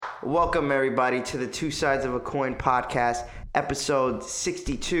Welcome, everybody, to the Two Sides of a Coin podcast, episode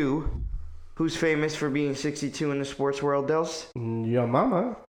 62. Who's famous for being 62 in the sports world, Dels? Your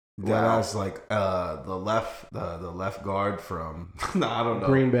mama. That's like the left guard from I don't know.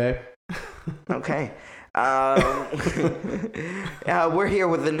 Green Bay. Okay. We're here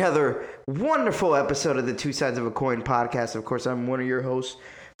with another wonderful episode of the Two Sides of a Coin podcast. Of course, I'm one of your hosts,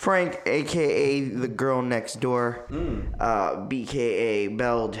 Frank, a.k.a. the girl next door, b.k.a.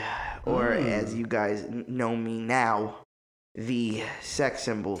 Beld, or as you guys know me now, the sex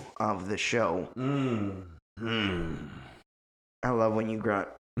symbol of the show. I love when you grunt.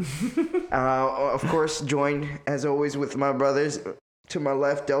 Of course, joined, as always, with my brothers. To my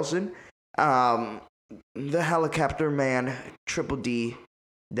left, Delson. The helicopter man, Triple D,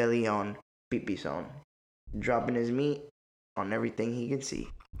 De Leon, Pipison, dropping his meat on everything he can see.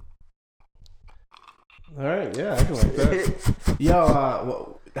 All right, yeah, I can like that.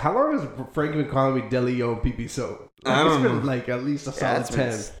 Yo, how long has Frank been calling me De Leon Pipison? I don't It's been know. like at least a solid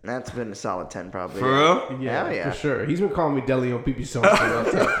 10. That's been a solid 10, probably. For real? Yeah, Yeah. for sure. He's been calling me De Leon Pipison for a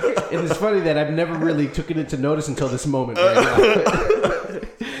long time. And it's funny that I've never really taken it to notice until this moment right now.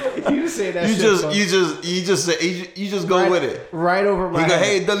 You say that You shit. you just go with it. Right over my You go, head.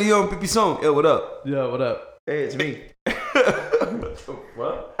 hey, De Leon Pipison. Yo, what up? Yo, what up? Hey, it's me.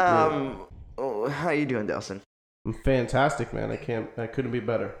 What? How you doing, Delson? I'm fantastic, man. I couldn't be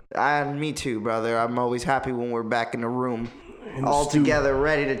better. Me too, brother. I'm always happy when we're back in the room, In the all stew. together,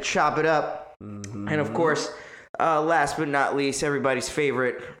 ready to chop it up. And of course, last but not least, everybody's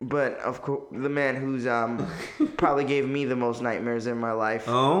favorite, but of course, the man who's probably gave me the most nightmares in my life.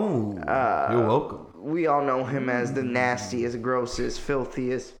 Oh, you're welcome. We all know him as the nastiest, grossest,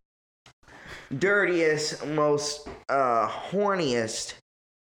 filthiest, dirtiest, most horniest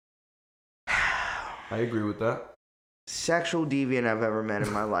I agree with that. sexual deviant I've ever met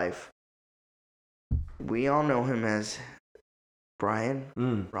in my life. We all know him as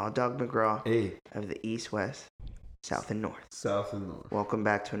Brian Raw Dog McGraw Hey, of the East, West, South, and North. South and North. Welcome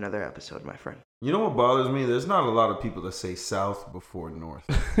back to another episode, my friend. You know what bothers me? There's not a lot of people that say South before North.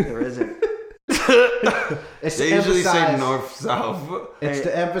 There isn't. It's They to usually say emphasize- North, South. It's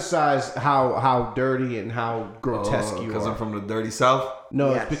to emphasize how dirty and how grotesque you Because are. I'm from the dirty South.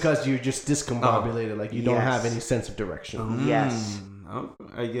 No, Yes. it's because you're just discombobulated. Like you don't Yes. have any sense of direction. Yes. Oh,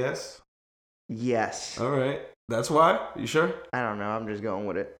 I guess. Yes. All right. That's why? You sure? I don't know. I'm just going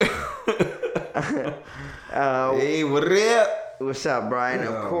with it. Hey, what up? What's up, Brian?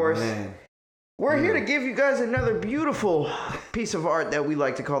 Of Oh, course. man. We're here to give you guys another beautiful piece of art that we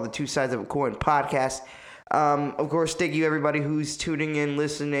like to call the Two Sides of a Coin podcast. Of course, thank you everybody who's tuning in,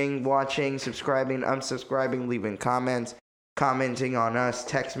 listening, watching, subscribing, unsubscribing, leaving comments, commenting on us,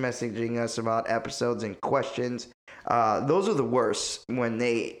 text messaging us about episodes and questions. Those are the worst when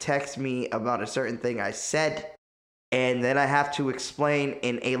they text me about a certain thing I said and then I have to explain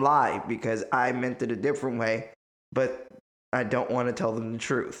in a lie because I meant it a different way, but I don't want to tell them the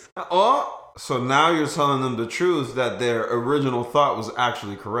truth. Oh, so now you're telling them the truth that their original thought was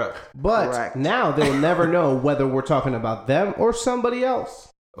actually correct. But Correct. now they'll never know whether we're talking about them or somebody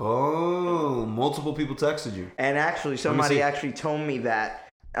else. Oh, multiple people texted you. And actually, see. somebody actually told me that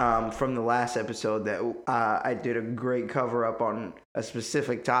from the last episode that I did a great cover up on a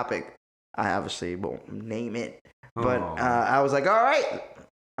specific topic. I obviously won't name it, but Oh. I was like, all right,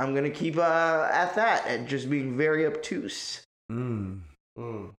 I'm going to keep at that, at just being very obtuse. I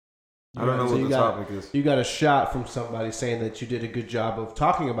don't know So what you the got- topic is. You got a shot from somebody saying that you did a good job of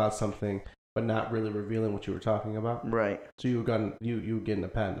talking about something, but not really revealing what you were talking about. Right. So you were getting a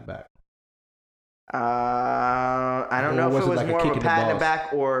pat in the back. I don't Or know if was it it was like a more of kick a in the pat in the balls?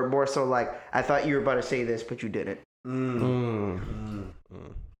 back or more so like, I thought you were about to say this, but you didn't.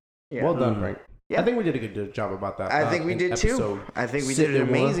 Yeah. Well done, Frank. Yeah. I think we did a good job about that. I think we in did too. episode I think we did an 61.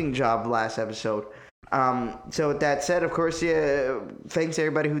 amazing job last episode. So with that said, of course, yeah, thanks to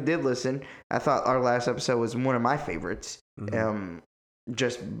everybody who did listen. I thought our last episode was one of my favorites.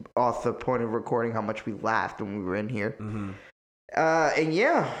 Just off the point of recording how much we laughed when we were in here. And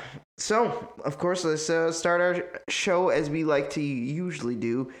yeah, so of course, let's start our show as we like to usually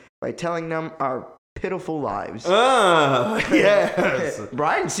do by telling them our pitiful lives. Yes.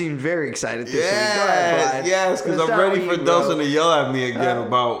 Brian seemed very excited this week. Go ahead, Brian. Yes, because Let's I'm start ready with for you, bro. Dustin to yell at me again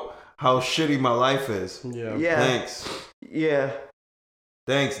about how shitty my life is. Yeah. Yeah. Thanks. Yeah.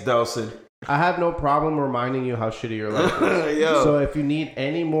 Thanks, Dawson. I have no problem reminding you how shitty your life is. Yo. So if you need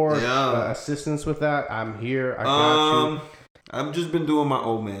any more Yeah. assistance with that, I'm here. I got you. I've just been doing my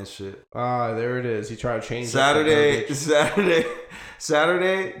old man shit. Ah, there it is. He tried to change up the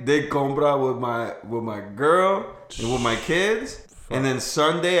Saturday, did compra with my girl and with my kids. And then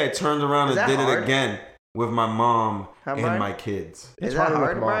Sunday, I turned around Is and that did hard? it again with my mom How, and Brian? my kids. Is that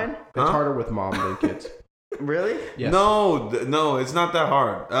hard, Brian? It's harder with mom than kids. Really? Yes. No, it's not that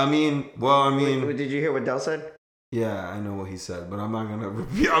hard. I mean, Wait, did you hear what Del said? yeah, I know what he said, but I'm not gonna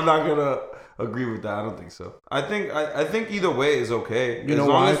repeat. I'm not gonna agree with that. I don't think so. I think either way is okay. You know as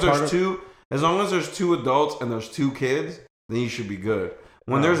long why as it's there's harder? as long as there's 2 adults and there's 2 kids, then you should be good.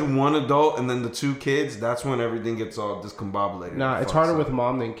 When there's 1 adult and then the 2 kids, that's when everything gets all discombobulated. Nah, it's harder with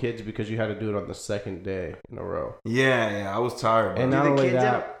mom than kids because you had to do it on the second day in a row. Yeah, I was tired. And bro. not the only kids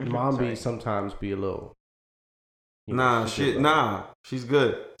that, ever- mom Sorry. be sometimes be a little. She's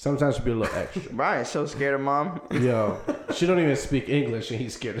good. Sometimes she be a little extra. Brian's so scared of mom. Yo, she don't even speak English, and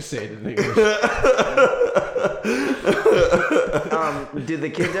he's scared to say it in English. Did the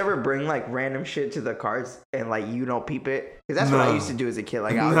kids ever bring like random shit to the carts and like you don't peep it? Because that's what I No. used to do as a kid.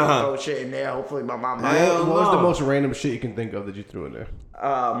 Like I would No. throw shit in there. Hopefully my mom. Hell What was the no. most random shit you can think of that you threw in there?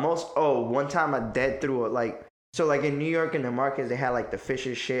 One time I dead threw it like so like in New York in the markets they had like the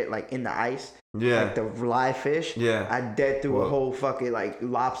fishes shit like in the ice. Yeah. Like the live fish. Yeah. I dead threw a Whoa. whole fucking like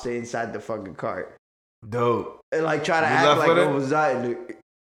lobster inside the fucking cart. Dope. And like try to You act left like with it it? was that.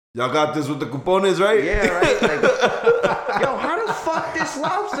 Y'all got this with the cupones, right? Yeah, right? Like, yo, how the fuck this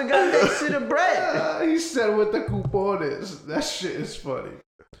lobster got next to the bread? He said what the coupon is. That shit is funny.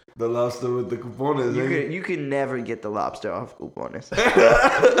 The lobster with the cupones. You could never get the lobster off coupones.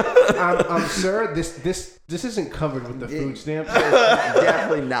 I'm sure this isn't covered with the food stamps.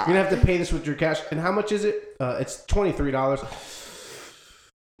 Definitely not. You're gonna have to pay this with your cash. And how much is it? It's $23.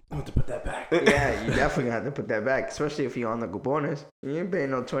 I have to put that back. Yeah, you definitely have to put that back, especially if you're on the coupones. You ain't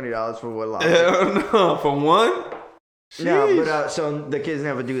paying no $20 for one lobster. Hell no, for one? No, Sheesh. but so the kids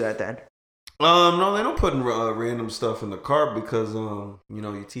never do that then. No, they don't put random stuff in the cart because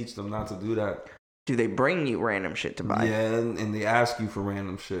you teach them not to do that. Do they bring you random shit to buy? Yeah, and they ask you for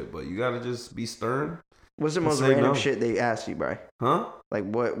random shit, but you gotta just be stern, What's the most say random no. shit they ask you, bro? huh? Like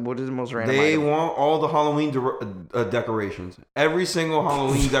what is the most random? They item? want all the Halloween decorations. Every single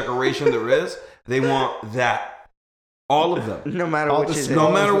Halloween decoration there is, they want that. All of them. No matter all which the is No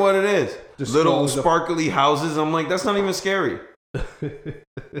it. matter what it is. The Little skulls of- sparkly houses. I'm like, that's not even scary.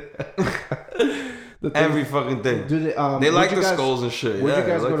 Every fucking thing. Do they, They like where'd you the guys- skulls and shit. Where'd Yeah,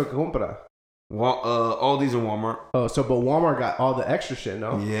 you guys they go like- to compra? Aldi's and Walmart. Oh, but Walmart got all the extra shit,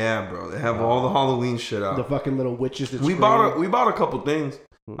 no? Yeah, bro. They have all the Halloween shit out. The fucking little witches that We scream. bought a couple things.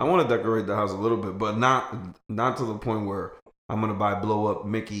 I want to decorate the house a little bit, but not to the point where I'm gonna buy blow up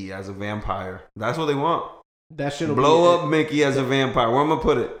Mickey as a vampire. That's what they want. That shit'll Blow be, up Mickey as a vampire. Where am I gonna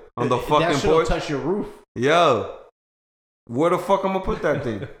put it? On the that fucking shit'll porch? touch your roof. Yo, where the fuck I'm gonna put that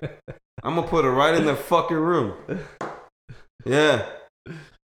thing? I'm gonna put it right in the fucking room. Yeah.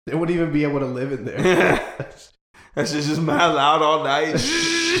 They wouldn't even be able to live in there. That shit's just mad loud all night.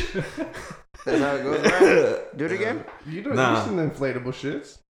 That's how it goes around. Do it again? You don't Nah. use some inflatable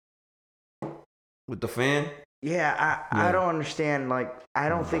shits. With the fan? Yeah, I Yeah. don't understand. Like, I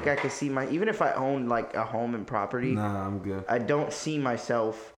don't think I could see even if I owned like a home and property, Nah, I'm good. I don't see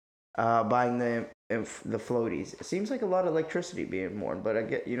myself buying the floaties. It seems like a lot of electricity being worn, but I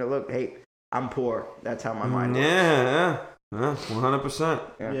get, look, hey, I'm poor. That's how my mind works. Yeah, 100%.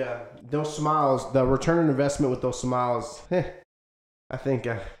 Yeah. Those smiles, the return on investment with those smiles. I think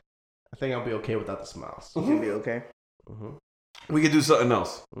I'll be okay without the smiles. You can be okay. Mm-hmm. We could do something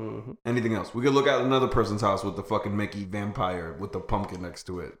else. Mm-hmm. Anything else? We could look at another person's house with the fucking Mickey vampire with the pumpkin next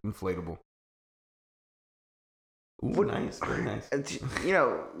to it, inflatable. Ooh, What- nice, very nice. It's,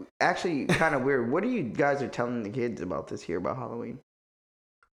 actually kind of weird. What are you guys are telling the kids about this here about Halloween?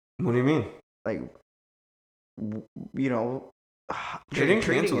 What do you mean? Like, They trick or didn't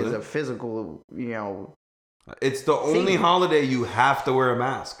treating cancel is it. a physical, It's the only holiday you have to wear a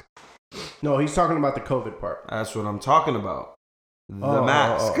mask. No, he's talking about the COVID part. That's what I'm talking about. The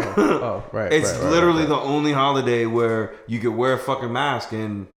mask. Right. It's literally the only holiday where you could wear a fucking mask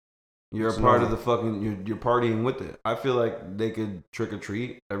and you're It's a part normal. of the fucking, you're partying with it. I feel like they could trick or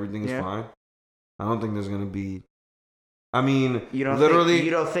treat. Everything's Yeah. fine. I don't think there's going to be, I mean, you don't literally.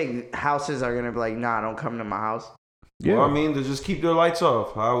 you don't think houses are gonna be like, nah, don't come to my house. Yeah. Well, I mean, to just keep their lights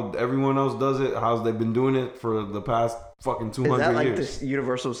off. How everyone else does it. How they've been doing it for the past fucking 200 Is that like years. this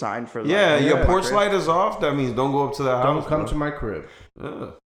universal sign for? Yeah, like, your Yeah. porch light is off. That means don't go up to that Don't house. come bro. to my crib. Yeah.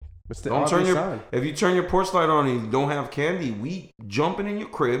 It's the Don't turn obvious your. sign. If you turn your porch light on and you don't have candy, we jumping in your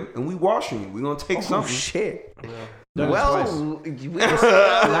crib and we washing you. We gonna take Oh something. shit! Done it Well,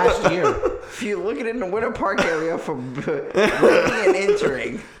 Last year. if you look at it in the Winter Park area for breaking and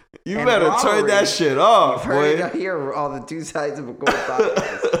entering, You and better turn robbery, that shit you've off, heard boy. it here on the Two Sides of a Coin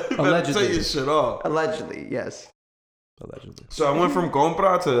podcast. You better Allegedly. turn your shit off. Allegedly, yes. Allegedly. So I went from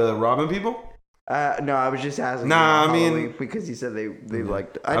compra to robbing people. No, I was just asking. Nah, about I mean- Halloween because he said they Yeah.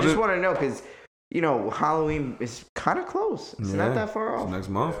 liked. I've I just been- want to know because Halloween is kind of close. It's not that far It's off. next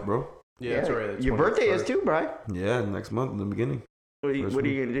month, bro. Yeah, that's right. Your birthday is too, Brian. Yeah, next month in the beginning. What First are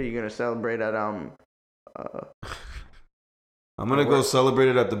you gonna do? You gonna celebrate at I'm gonna go celebrate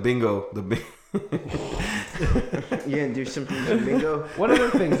it at the bingo. You gonna do some bingo? What other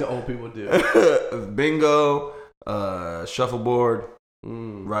things do old people do? bingo, shuffleboard,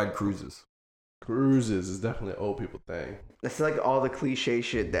 Mm, ride cruises. cruises is definitely an old people thing. That's like all the cliche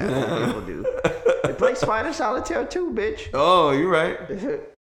shit that old people do. They play Spider Solitaire too, bitch. Oh, you're right.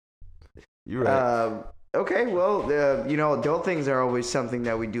 You're right. Okay, well, adult things are always something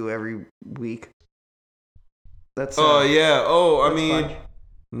that we do every week. That's Oh yeah. Oh, I that's mean, fun.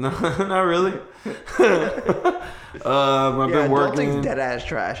 no, not really. I've been Adult working. things dead ass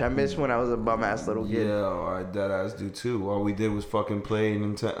trash. I miss when I was a bum ass little kid. Yeah, I dead ass do too. All we did was fucking play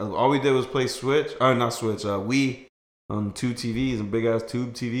Nintendo. All we did was play Switch. Not Switch. Wii on 2 TVs and big ass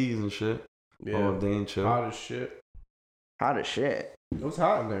tube TVs and shit. Yeah, All day and chill. hot as shit. Hot as shit. It was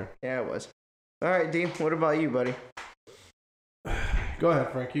hot in there. Yeah, it was. All right, Dean. What about you, buddy? Go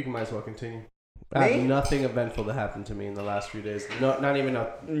ahead, Frank. You might as well continue. I Me? have nothing eventful that happened to me in the last few days. No, not even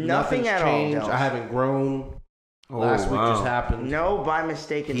Nothing nothing's at all, changed. Del. I haven't grown. Oh, Last week wow. just happened. No, by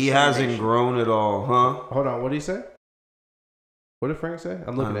mistake. He hasn't grown at all, huh? Hold on. What did he say? What did Frank say?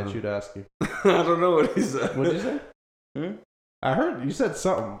 I'm looking at Uh-huh. you to ask you. I don't know what he said. What did you say? Hmm? I heard you said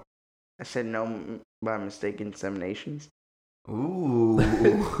something. I said no by mistake inseminations. Ooh.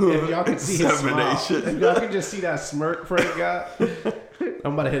 If y'all could see his smile, Insemination. if y'all could just see that smirk Frank got,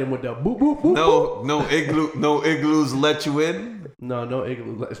 I'm about to hit him with the boop boop boop. No igloos let you in. No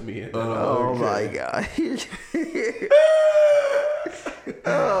igloo lets me in. Oh my god.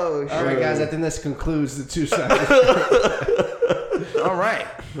 Oh shit. All right, guys. I think this concludes the 2 seconds. All right.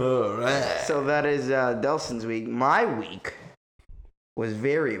 All right. So that is Delson's week. My week was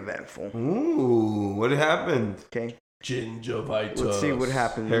very eventful. Ooh, what happened? Okay. Gingivitis. Let's see what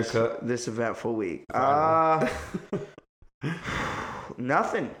happened Haircut. this eventful week.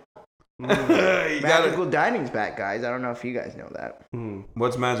 Nothing. You gotta- Magical Dining's back, guys. I don't know if you guys know that.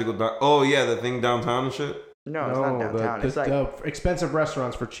 What's magical? Oh yeah, the thing downtown and shit. No, it's not downtown. It's like the expensive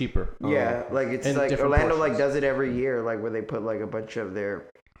restaurants for cheaper. yeah, like it's In like different Orlando portions. like does it every year, like where they put like a bunch of their,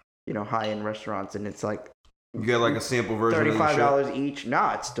 high end restaurants, and it's like You get like a sample version of the shit. $35 each.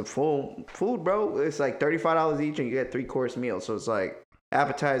 Nah, it's the full food, bro. It's like $35 each, and you get 3-course meal. So it's like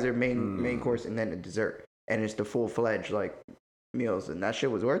appetizer, main course, and then a dessert, and it's the full fledged like meals, and that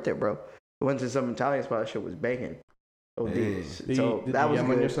shit was worth it, bro. We went to some Italian spot. That shit was banging. OD. Hey. So Did that you was yum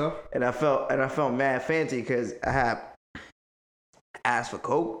on good. yourself? And I felt mad fancy because I had asked for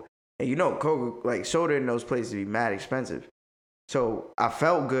Coke, and Coke like soda in those places be mad expensive. So I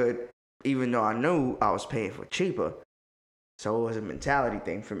felt good, even though I knew I was paying for cheaper. So it was a mentality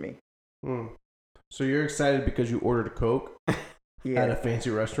thing for me. So you're excited because you ordered a Coke at a Yeah, fancy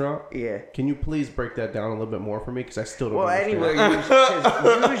restaurant? yeah. Can you please break that down a little bit more for me? Because I still don't Well, understand. anyway,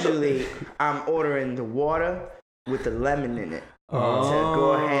 'cause usually I'm ordering the water with the lemon in it. So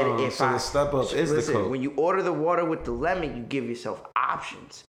go ahead. If so the step up is listen, the Coke. when you order the water with the lemon, you give yourself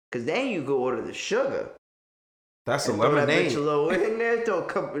options. Cause then you go order the sugar. That's a And throw that bitch lemonade. a little in there.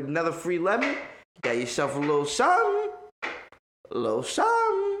 Throw another free lemon. You got yourself a little something.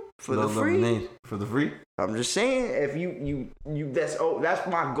 For the free. Lemonade for the free. I'm just saying, if you that's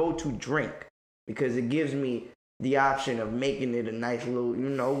my go-to drink because it gives me the option of making it a nice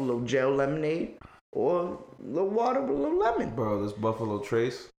little gel lemonade or a little water with a little lemon. Bro, this Buffalo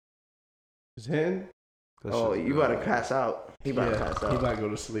Trace. Is hitting? that Oh, shit's you good. about to pass out. He about to pass He out. about to go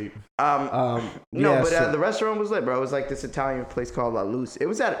to sleep. No, Yeah, but so- the restaurant was lit, bro. It was like this Italian place called La Luce. It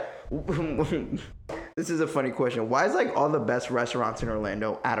was at. This is a funny question. Why is like all the best restaurants in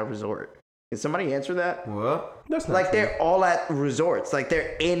Orlando at a resort? Can somebody answer that? What? That's not Like true. they're all at resorts. Like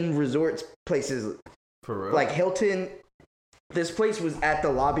they're in resorts places. For real? Like Hilton. This place was at the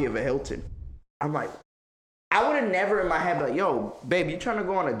lobby of a Hilton. I'm like, I would have never in my head been like, yo, babe, you trying to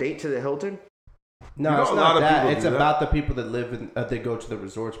go on a date to the Hilton? No, You know it's a not lot of that. people It's do that. about the people that live in. They go to the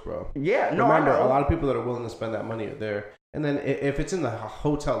resorts, bro. Yeah, no, Remember, I know. a lot of people that are willing to spend that money are there. And then if it's in the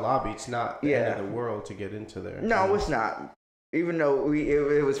hotel lobby, it's not the end of the world to get into there. No, it's not. Even though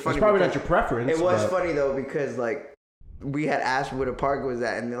it was funny. It's probably not because- your preference. It was but- funny though because like we had asked where the park was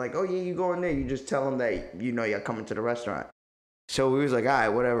at, and they're like, "Oh yeah, you go in there. You just tell them that you're coming to the restaurant." So we was like, "All right,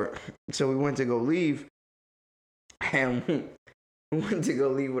 whatever." So we went to go leave, and we went to go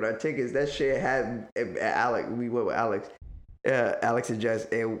leave with our tickets. That shit had Alex. We went with Alex. Alex and Jess,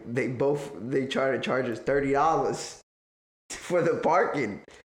 and they tried to charge us $30 for the parking.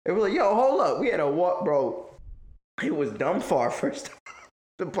 It was like, yo, hold up. We had to walk, bro. It was dumb far first.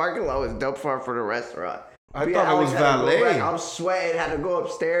 The parking lot was dumb far for the restaurant. I thought it was valet. I'm sweating, had to go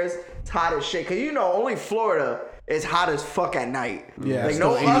upstairs. It's hot as shit. Cause you know, only Florida is hot as fuck at night. Yeah, like it's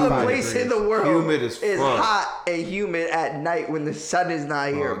no still other 85 place in degrees. the world Humid as is fuck. hot and humid at night when the sun is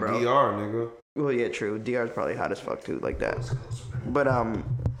not here, bro. DR, nigga. Well, yeah, true. DR is probably hot as fuck too, like that. But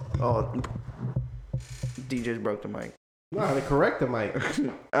oh, DJ just broke the mic. No, to correct the mic.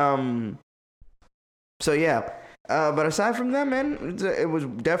 So yeah. But aside from that, man, it was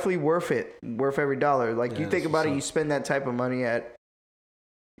definitely worth it. Worth every dollar. Like, you think about it, you spend that type of money at,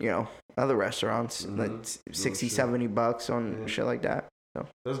 you know, other restaurants, like 60, $70 on shit like that. So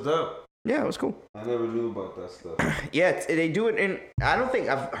That's dope. yeah, it was cool. I never knew about that stuff. Yeah, they do it in. I don't think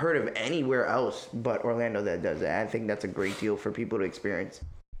I've heard of anywhere else but Orlando that does that. I think that's a great deal for people to experience,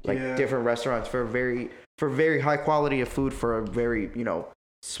 like different restaurants for very high quality of food for a very, you know,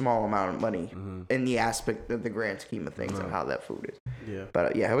 small amount of money in the aspect of the grand scheme of things of how that food is. Yeah.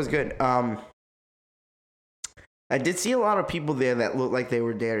 But yeah, it was good. I did see a lot of people there that looked like they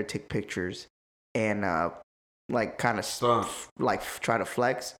were there to take pictures and like kind of like try to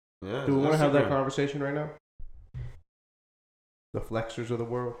flex. Yeah. Do we want to have that conversation right now? The flexors of the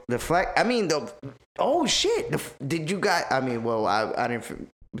world. The flex. I mean, oh shit. Did you guys? I mean, well, I didn't.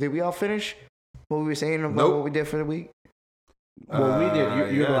 Did we all finish what we were saying about what we did for the week? Well, we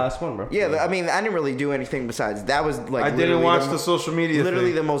did. You're the last one, bro. Yeah, I mean, I didn't really do anything besides that. Was like I didn't watch the social media. Literally,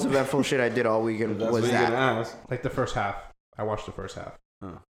 thing. the most eventful shit I did all weekend That's was what that. You're gonna ask. Like the first half. I watched the first half.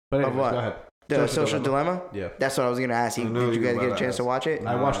 Huh. But anyways, Of what? go ahead. The social dilemma? Yeah. That's what I was gonna ask you. Did you guys get a chance to watch it?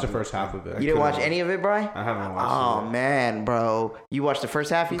 I watched the first half of it. You didn't watch any of it, Bri? I haven't watched Oh it. man, bro, you watched the first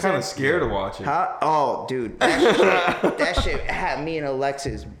half? You I'm kind of said? scared to watch it. Huh? Oh, dude, that shit had me and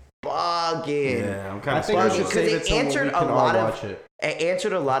Alexis bugging. Yeah, I'm kind I of think we scared. should Because save it it so we answered can a all lot of- watch it. It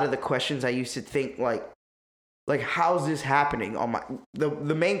answered a lot of the questions I used to think like how's this happening on my the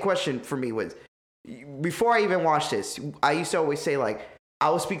main question for me was before I even watched this, I used to always say like I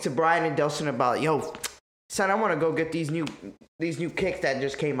would speak to Brian and Delson about, yo, son, I want to go get these new kicks that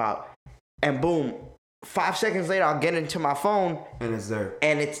just came out, and boom, 5 seconds later I'll get into my phone And it's there.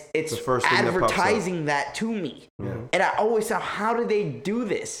 and it's The first thing that pops up. advertising that to me. Yeah. And I always thought, how do they do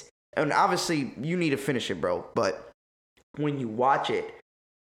this? And obviously, you need to finish it, bro. But when you watch it,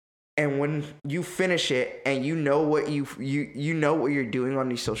 and when you finish it, and you know what you know what you're doing on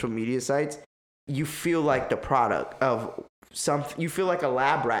these social media sites, you feel like the product of something. You feel like a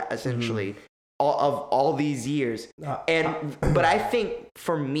lab rat, essentially, of all these years. But I think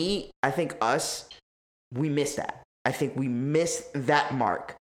for me, I think us, we missed that. I think we missed that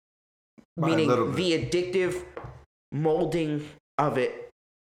mark. By a Meaning little bit. the addictive molding of it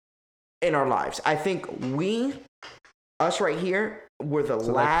in our lives. I think us right here, were the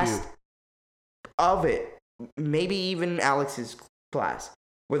So last like of it. Maybe even Alex's class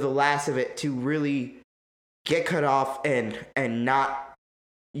were the last of it to really get cut off and not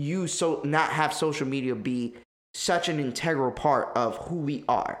have social media be such an integral part of who we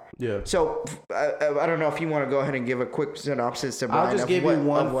are. Yeah. So I don't know if you want to go ahead and give a quick synopsis to Brian. I'll just of give what- you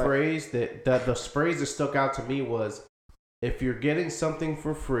one of what- phrase that the phrase that stuck out to me was, if you're getting something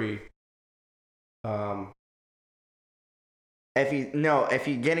for free, If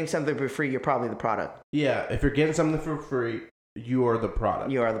you're getting something for free, you're probably the product. yeah, if you're getting something for free, you are the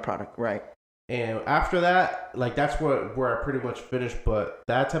product. You are the product, right? And after that, like that's where I pretty much finished. But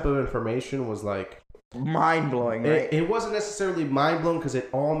that type of information was like Mind blowing, right? it wasn't necessarily mind blown because it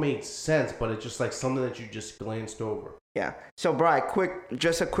all made sense, but it's just like something that you just glanced over. Yeah. So, Brian,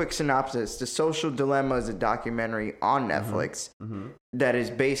 just a quick synopsis. The Social Dilemma is a documentary on Netflix that is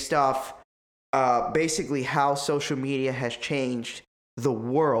based off basically how social media has changed the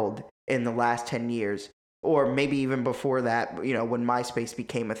world in the last 10 years, or maybe even before that, you know, when MySpace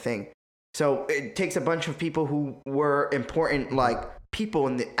became a thing. So it takes a bunch of people who were important, like people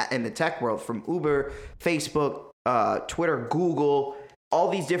in the tech world, from Uber, Facebook, Twitter, Google, all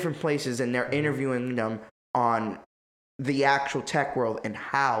these different places, and they're interviewing them on the actual tech world and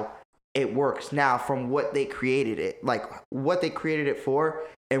how it works now, from what they created it, like what they created it for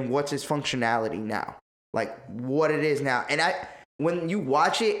and what's its functionality now, like what it is now. And when you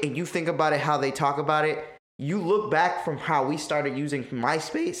watch it and you think about it, how they talk about it, you look back from how we started using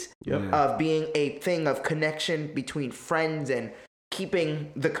MySpace, of being a thing of connection between friends and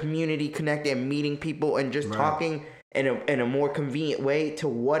keeping the community connected and meeting people and just talking in a more convenient way, to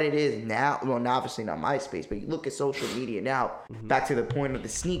what it is now. Well, obviously not MySpace, but you look at social media now, back to the point of the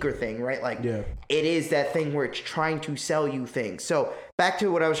sneaker thing, right? Like, it is that thing where it's trying to sell you things. So back to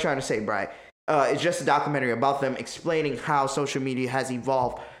what I was trying to say, Brian. It's just a documentary about them explaining how social media has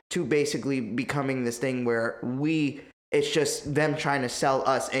evolved to basically becoming this thing where it's just them trying to sell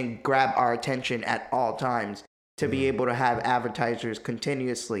us and grab our attention at all times to be able to have advertisers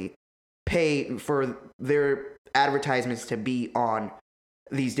continuously pay for their advertisements to be on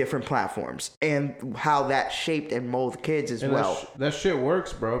these different platforms, and how that shaped and molded kids as well. That shit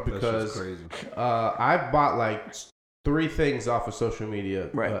works, bro, because crazy. I've bought like 3 things off of social media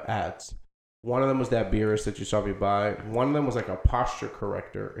ads. One of them was that Beerus that you saw me buy. One of them was like a posture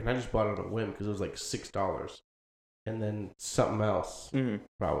corrector, and I just bought it on a whim because it was like $6. And then something else,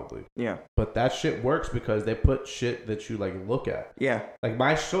 probably. Yeah. But that shit works because they put shit that you like look at. Yeah. Like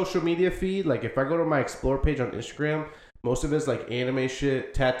my social media feed, like if I go to my explore page on Instagram, most of it's like anime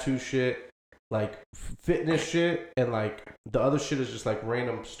shit, tattoo shit, like fitness shit, and like the other shit is just like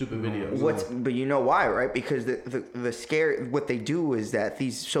random stupid videos. But you know why, right? Because the scare, what they do is that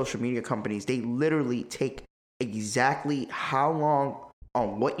these social media companies, they literally take exactly how long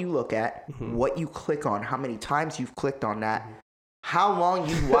on what you look at, what you click on, how many times you've clicked on that, how long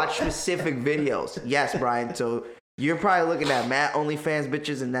you watch specific videos. Yes, Brian. So you're probably looking at mad OnlyFans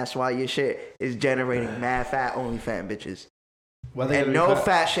bitches, and that's why your shit is generating mad fat OnlyFans bitches. And no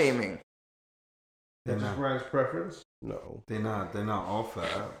fat shaming. That's just Brian's preference? No. They're not all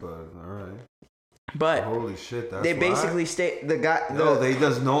fat, but all right. But holy shit, that's they basically the guy. No, they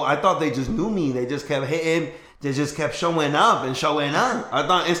just know. I thought they just knew me. They just kept hitting. They just kept showing up and showing up. I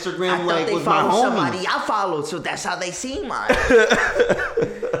thought Instagram was my homie. Somebody I followed, so that's how they see mine.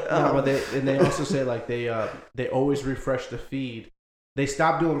 No, but they also say like they always refresh the feed. They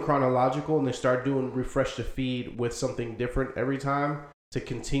stop doing chronological and they start doing refresh the feed with something different every time to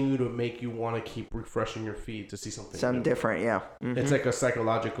continue to make you want to keep refreshing your feed to see something different. Yeah, it's like a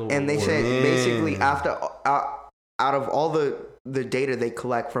psychological. And they say basically after out of all the data they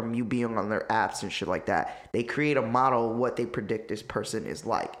collect from you being on their apps and shit like that, they create a model of what they predict this person is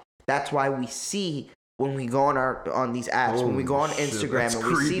like. That's why we see when we go on these apps, when we go on Instagram and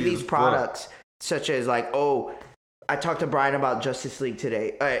we see these products such as like, I talked to Brian about Justice League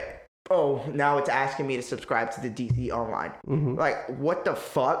today. Now it's asking me to subscribe to the DC Online. Like, what the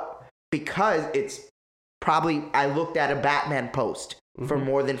fuck? Because it's probably, I looked at a Batman post for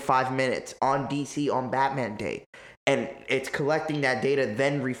more than 5 minutes on DC on Batman Day. And it's collecting that data,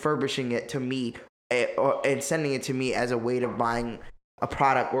 then refurbishing it to me and sending it to me as a way of buying a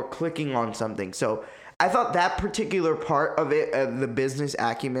product or clicking on something. So I thought that particular part of it, the business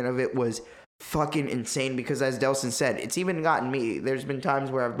acumen of it, was fucking insane. Because as Delson said, it's even gotten me. There's been times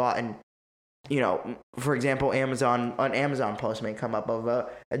where I've bought, for example, Amazon post may come up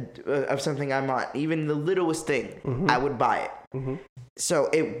of something I'm on. Even the littlest thing, I would buy it. So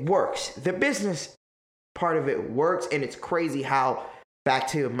it works. The business part of it works, and it's crazy how back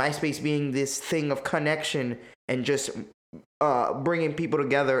to MySpace being this thing of connection and just bringing people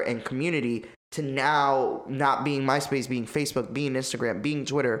together and community to now not being MySpace, being Facebook, being Instagram, being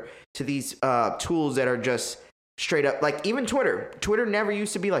Twitter, to these tools that are just straight up, like even Twitter. Twitter never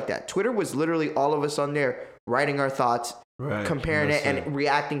used to be like that. Twitter was literally all of us on there writing our thoughts, comparing it and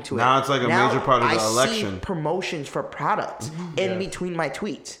reacting to it. Now it's like a major part of the election. I see promotions for products in between my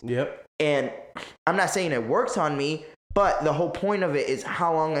tweets. Yep. And I'm not saying it works on me, but the whole point of it is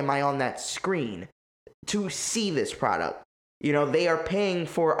how long am I on that screen to see this product? They are paying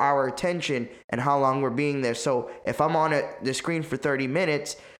for our attention and how long we're being there. So if I'm on the screen for 30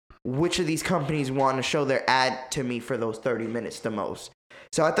 minutes, which of these companies want to show their ad to me for those 30 minutes the most?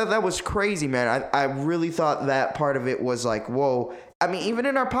 So I thought that was crazy, man. I really thought that part of it was like, whoa. I mean, even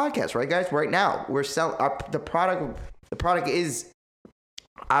in our podcast, right, guys? Right now, we're selling the product. The product is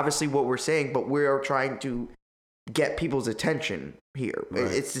obviously what we're saying, but we're trying to get people's attention here.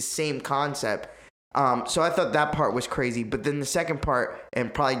 Right. It's the same concept. So I thought that part was crazy. But then the second part,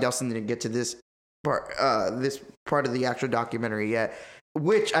 and probably Delson didn't get to this part of the actual documentary yet,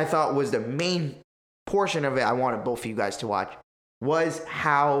 which I thought was the main portion of it I wanted both of you guys to watch, was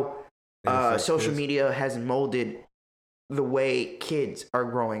how social media has molded the way kids are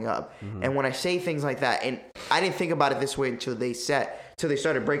growing up. And when I say things like that, and I didn't think about it this way until they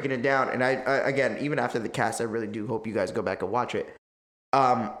started breaking it down. And I again, even after the cast, I really do hope you guys go back and watch it.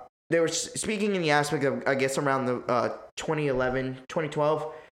 They were speaking in the aspect of, I guess, around the 2011,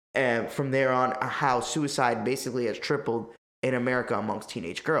 2012, and from there on, how suicide basically has tripled in America amongst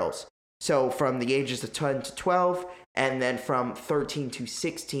teenage girls. So from the ages of 10 to 12, and then from 13 to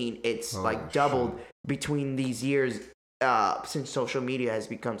 16, it's doubled between these years since social media has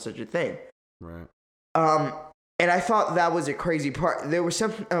become such a thing. Right. And I thought that was a crazy part. There was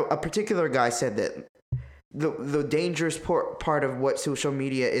a particular guy said that the dangerous part of what social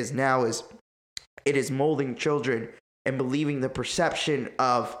media is now is it is molding children and believing the perception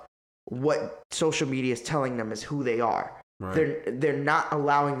of what social media is telling them is who they are. Right. They're not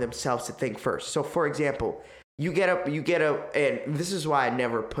allowing themselves to think first. So, for example, you get up, and this is why I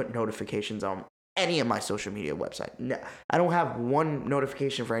never put notifications on any of my social media website. No, I don't have one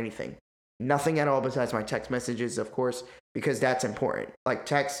notification for anything. Nothing at all besides my text messages, of course, because that's important. Like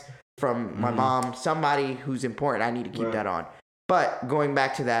text from my mom, somebody who's important, I need to keep that on. But going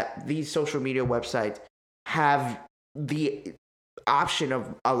back to that, these social media websites have the option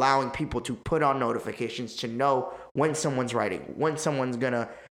of allowing people to put on notifications to know when someone's writing, when someone's gonna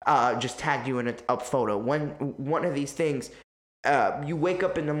just tag you in a photo. When one of these things, you wake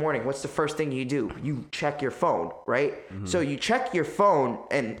up in the morning, what's the first thing you do? You check your phone, right? So you check your phone,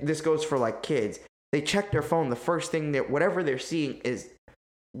 and this goes for like kids. They check their phone. The first thing that whatever they're seeing is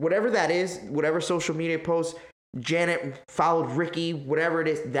whatever that is, whatever social media post. Janet followed Ricky, whatever it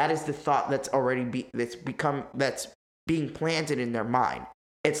is. That is the thought that's already that's being planted in their mind.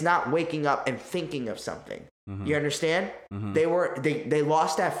 It's not waking up and thinking of something. You understand? They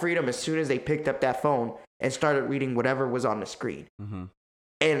lost that freedom as soon as they picked up that phone and started reading whatever was on the screen.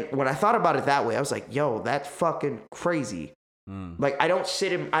 And when I thought about it that way, I was like, yo, that's fucking crazy. Like, I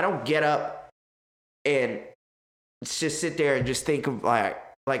don't get up and just sit there and just think of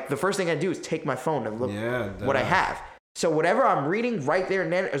like the first thing I do is take my phone and look what I have. So whatever I'm reading right there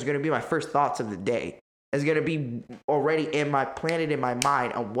and then is going to be my first thoughts of the day. It's going to be already planted in my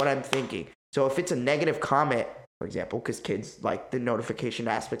mind on what I'm thinking. So if it's a negative comment, for example, because kids like the notification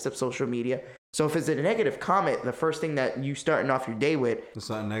aspects of social media. So if it's a negative comment, the first thing that you starting off your day with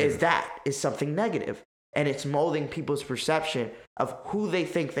is something negative. And it's molding people's perception of who they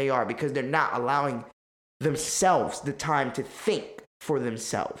think they are because they're not allowing themselves the time to think for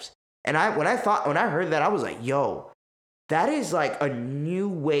themselves. And when I heard that, I was like, yo, that is like a new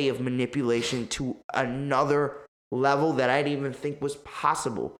way of manipulation to another level that I didn't even think was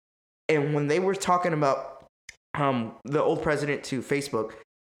possible. And when they were talking about the old president to Facebook,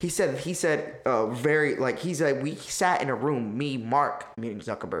 he said we sat in a room, me, Mark, meaning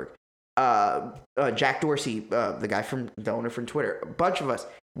Zuckerberg, Jack Dorsey, the owner from Twitter, a bunch of us,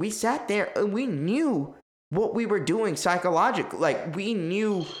 we sat there and we knew what we were doing psychologically. Like, we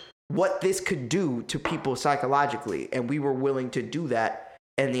knew what this could do to people psychologically, and we were willing to do that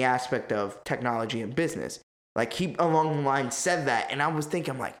in the aspect of technology and business. Like, he along the line said that, and I was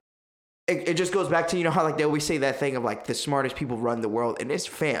thinking, like, it just goes back to, you know, how like they always say that thing of like the smartest people run the world, and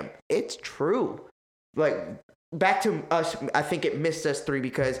it's true. Like, back to us, I think it missed us three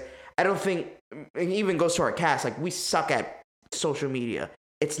because I don't think it even goes to our cast. Like, we suck at social media.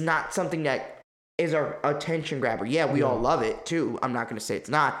 It's not something that is our attention grabber. Yeah, we all love it too. I'm not going to say it's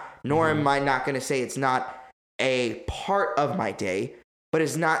not, nor am I not going to say it's not a part of my day, but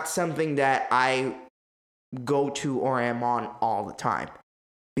it's not something that I go to or am on all the time.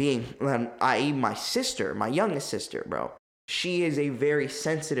 I.e. my sister, my youngest sister, bro, she is a very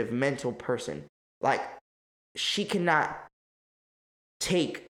sensitive mental person. Like, she cannot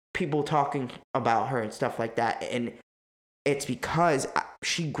take people talking about her and stuff like that, and it's because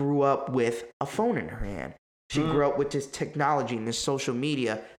she grew up with a phone in her hand. She grew up with this technology and this social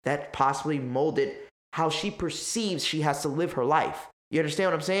media that possibly molded how she perceives she has to live her life. You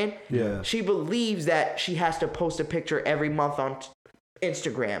understand what I'm saying? Yeah. She believes that she has to post a picture every month on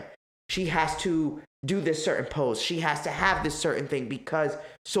Instagram. She has to do this certain post. She has to have this certain thing because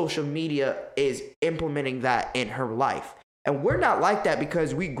social media is implementing that in her life. And we're not like that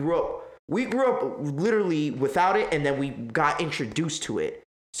because we grew up literally without it, and then we got introduced to it.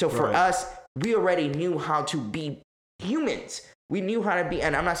 So for us, we already knew how to be humans. We knew how to be,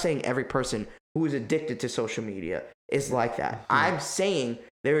 and I'm not saying every person who is addicted to social media is like that. I'm saying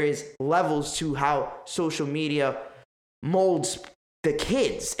there is levels to how social media molds the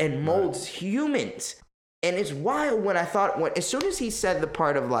kids and molds humans. And it's wild when as soon as he said the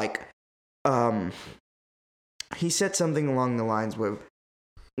part of like, he said something along the lines where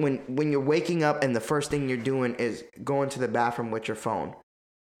when you're waking up and the first thing you're doing is going to the bathroom with your phone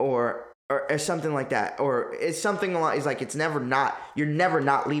or something like that, or it's something along, it's like you're never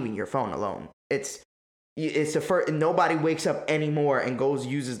not leaving your phone alone. It's the first, nobody wakes up anymore and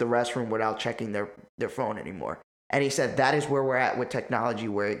uses the restroom without checking their phone anymore. And he said that is where we're at with technology,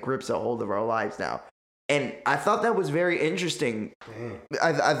 where it grips a hold of our lives now. And I thought that was very interesting.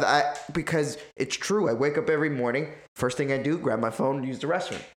 Because it's true. I wake up every morning. First thing I do, grab my phone and use the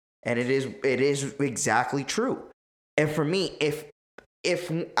restroom. And it is exactly true. And for me, if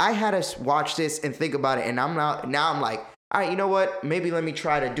I had to watch this and think about it, and I'm like, all right, you know what? Maybe let me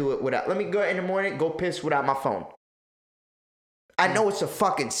try to do it let me go in the morning, go piss without my phone. I know it's a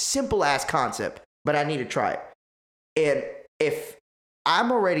fucking simple ass concept, but I need to try it. And if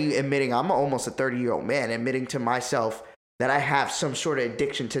I'm already admitting, I'm almost a 30-year-old man, admitting to myself that I have some sort of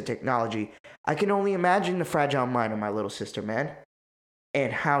addiction to technology, I can only imagine the fragile mind of my little sister, man,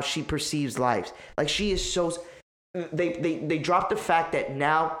 and how she perceives life. Like, she is so... They dropped the fact that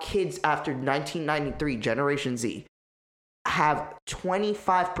now kids after 1993, Generation Z, have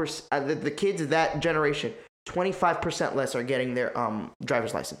 25%... the kids of that generation, 25% less are getting their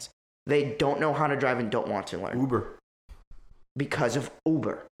driver's license. They don't know how to drive and don't want to learn. Uber. Because of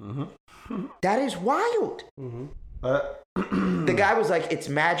Uber. That is wild. The guy was like, it's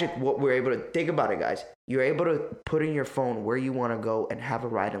magic what we're able to... Think about it, guys. You're able to put in your phone where you want to go and have a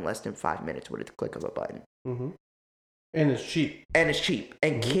ride in less than 5 minutes with a click of a button. And it's cheap. And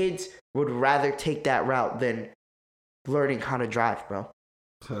kids would rather take that route than learning how to drive, bro.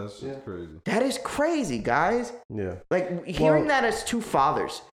 That's crazy. That is crazy, guys. Yeah. Like, hearing that as two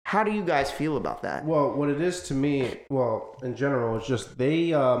fathers, how do you guys feel about that? Well, what it is to me, in general, it's just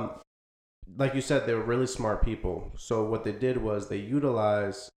they, like you said, they were really smart people. So what they did was they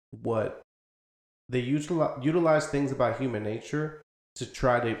utilized things about human nature to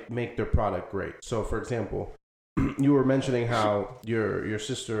try to make their product great. So, for example, you were mentioning how your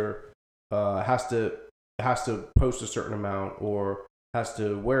sister has to post a certain amount or has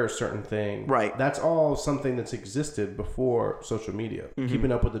to wear a certain thing. Right. That's all something that's existed before social media.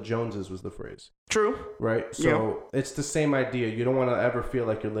 Keeping up with the Joneses was the phrase. True. Right? So it's the same idea. You don't want to ever feel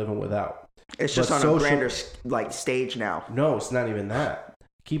like you're living without. It's just on a grander stage now. No, it's not even that.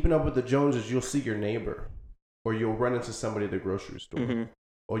 Keeping up with the Joneses, you'll see your neighbor, or you'll run into somebody at the grocery store,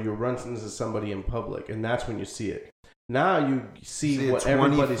 or you'll run into somebody in public, and that's when you see it. Now you see what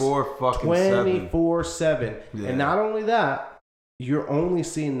everybody's 24/7, and not only that, you're only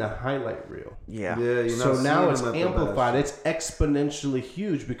seeing the highlight reel. Yeah. You're not so now it's seeing amplified. It's exponentially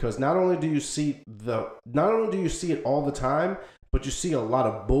huge because not only do you see it all the time, but you see a lot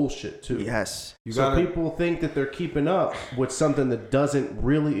of bullshit too. Yes. People think that they're keeping up with something that doesn't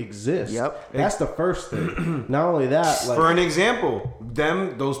really exist. Yep. That's the first thing. Not only that, like, for an example,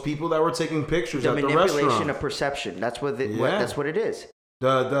 those people that were taking pictures at the restaurant. The manipulation of perception. That's what that's what it is.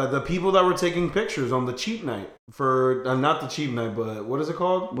 The people that were taking pictures on the cheap night for not the cheap night, but what is it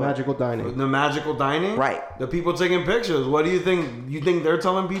called? Magical dining. The magical dining, right? The people taking pictures. What do you think? You think they're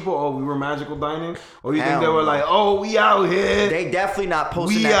telling people, "Oh, we were magical dining," or you think they were like, "Oh, we out here"? They definitely not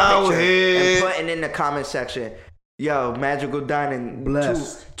posting that picture and putting in the comment section, "Yo, magical dining,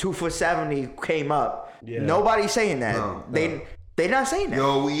 blessed 2 for $70 came up." Yeah. Nobody's saying that. No. They're not saying that.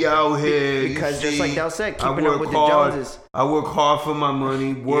 Yo, we out here. Because just like Del said, keeping up with the Joneses. I work hard for my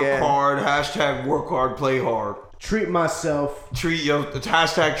money. Work hard. # work hard, play hard. Treat myself. Treat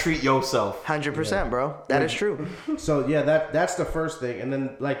yourself. 100%, bro. That is true. So yeah, that's the first thing. And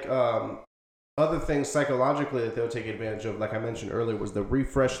then like other things psychologically that they'll take advantage of, like I mentioned earlier, was the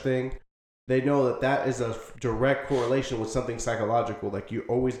refresh thing. They know that is a direct correlation with something psychological. Like you're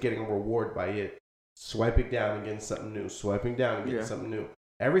always getting a reward by it. Swiping down and getting something new. Swiping down and getting something new.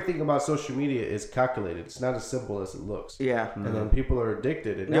 Everything about social media is calculated. It's not as simple as it looks. Yeah. And then people are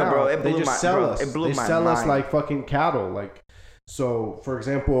addicted. And yeah, now bro, they just sell us. They sell us like fucking cattle. Like, so, for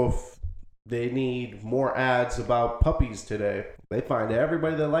example, if they need more ads about puppies today, they find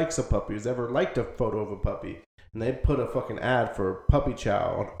everybody that likes a puppy, who's ever liked a photo of a puppy, and they put a fucking ad for Puppy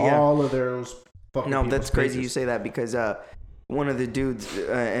Chow on all of those fucking that's crazy pages. you say that because one of the dudes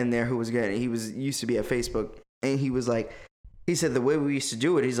in there who was used to be at Facebook, and he said the way we used to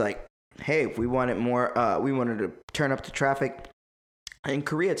do it, he's like, hey, if we wanted more, we wanted to turn up the traffic in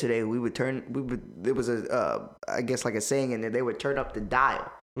Korea today, there was I guess like a saying in there, they would turn up the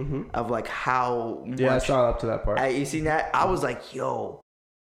dial of like how much. Yeah, I saw up to that part. You seen that? I was like, yo,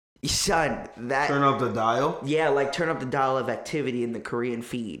 son, that. Turn up the dial? Yeah, like turn up the dial of activity in the Korean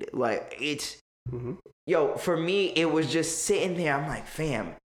feed. Like it's. Yo, for me, it was just sitting there. I'm like,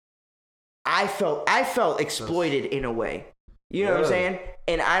 fam, I felt exploited in a way. You know what I'm saying?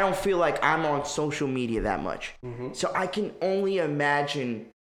 And I don't feel like I'm on social media that much. So I can only imagine.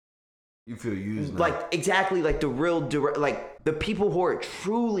 You feel used now. Like, exactly, like the real, like the people who are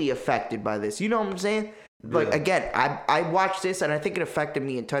truly affected by this. You know what I'm saying? Like, again, I watched this and I think it affected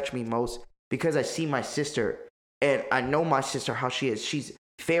me and touched me most because I see my sister and I know my sister, how she is. She's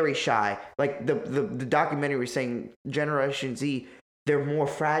very shy. Like the documentary was saying, Generation Z, they're more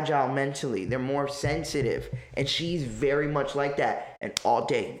fragile mentally. They're more sensitive. And she's very much like that. And all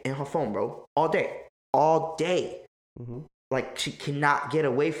day in her phone, bro. All day. Like she cannot get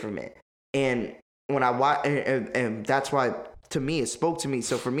away from it. And when I watch, and that's why to me it spoke to me.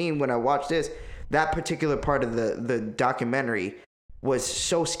 So for me, when I watched this, that particular part of the documentary, was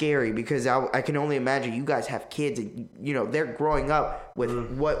so scary because I can only imagine you guys have kids and you know they're growing up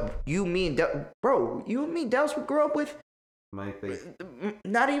with what you mean, bro. You and me, Dels, we grew up with.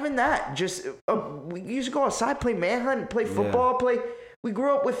 Not even that. Just we used to go outside, play manhunt, play football, We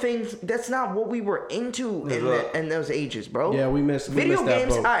grew up with things. That's not what we were into in those ages, bro. Yeah, we missed video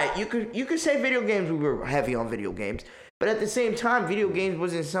games. All right, you could say video games. We were heavy on video games, but at the same time, video games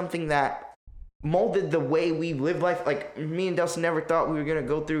wasn't something that molded the way we lived life. Like me and Dustin never thought we were gonna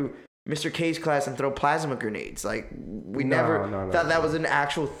go through Mr. K's class and throw plasma grenades. Like we never thought that was an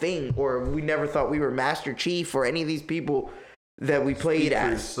actual thing, or we never thought we were Master Chief or any of these people that we played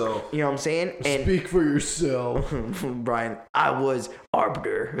as. You know what I'm saying? And speak for yourself. Brian, I was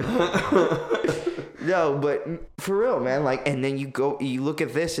Arbiter. No, but for real, man. Like, and then you look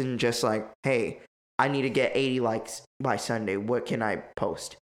at this and just like, hey, I need to get 80 likes by Sunday. What can I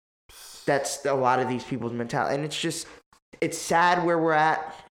post? That's a lot of these people's mentality. And it's sad where we're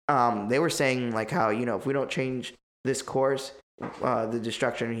at. They were saying like how, you know, if we don't change this course, the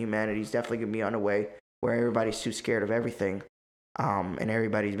destruction of humanity is definitely going to be on the way where everybody's too scared of everything. And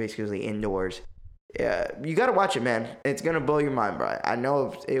everybody's basically indoors. Yeah, you gotta watch it, man. It's gonna blow your mind, bro. I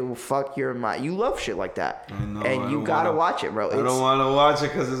know it will fuck your mind. You love shit like that, I know, and you gotta watch it, bro. I don't want to watch it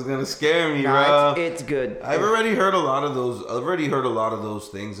because it's gonna scare me, bro. It's good. I've already heard a lot of those. I've already heard a lot of those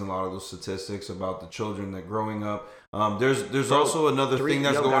things and a lot of those statistics about the children that growing up. There's also another thing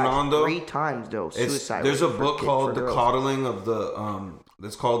that's going on though. 3 times though. Suicide. There's a book called The Coddling of the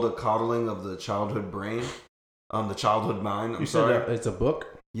It's called The Coddling of the Childhood Brain. The Childhood Mind. I'm sorry. It's a book?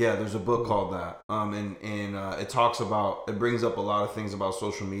 Yeah, there's a book called that. And it talks about, it brings up a lot of things about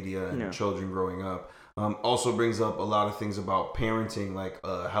social media and children growing up. Also brings up a lot of things about parenting, like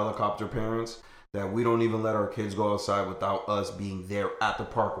helicopter parents, that we don't even let our kids go outside without us being there at the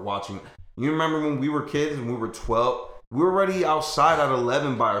park watching. You remember when we were kids and we were 12? We were already outside at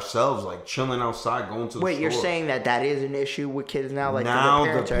 11 by ourselves, like chilling outside, going to the store. Wait, you're saying that is an issue with kids now? Like now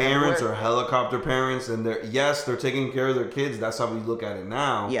the parents are helicopter parents, and they're taking care of their kids. That's how we look at it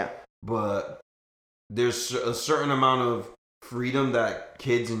now. Yeah. But there's a certain amount of freedom that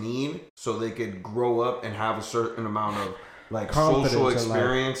kids need so they could grow up and have a certain amount of like social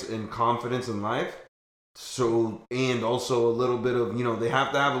experience and confidence in life. So, and also a little bit of, you know, they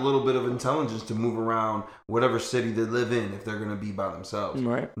have to have a little bit of intelligence to move around whatever city they live in if they're going to be by themselves.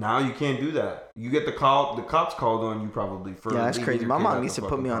 Right. Now you can't do that. You get the cops called on you probably for. Yeah, that's crazy. My mom used to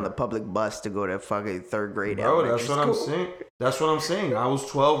put me on the public bus to go to fucking 3rd grade. Bro, that's what I'm saying. That's what I'm saying. I was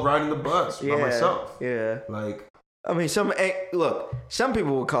 12 riding the bus by myself. Yeah. Like. I mean, some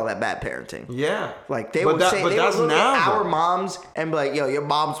people would call that bad parenting. Yeah. Like, they would say, they would look at our moms and be like, yo, your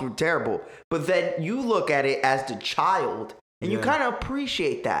moms were terrible. But then you look at it as the child, and you kind of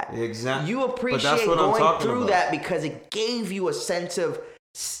appreciate that. Exactly. You appreciate going through that because it gave you a sense of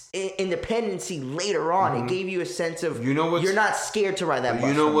independency later on. It gave you a sense of, you're not scared to ride that bus.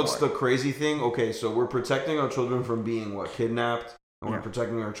 You know what's the crazy thing? Okay, so we're protecting our children from being, kidnapped? And we're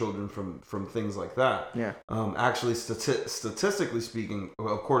protecting our children from things like that. Yeah. Actually, statistically speaking,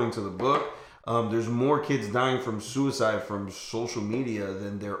 according to the book, there's more kids dying from suicide from social media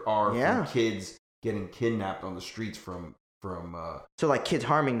than there are from kids getting kidnapped on the streets from. So like kids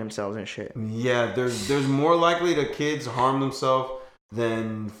harming themselves and shit. Yeah, there's more likely to kids harm themselves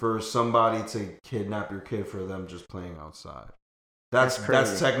than for somebody to kidnap your kid for them just playing outside. That's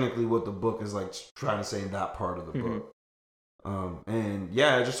technically what the book is like trying to say in that part of the book. And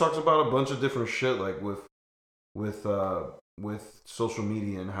yeah, it just talks about a bunch of different shit, like with social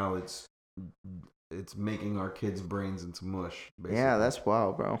media and how it's making our kids' brains into mush. Basically. Yeah, that's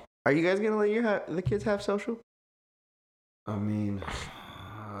wild, bro. Are you guys gonna let the kids have social? I mean,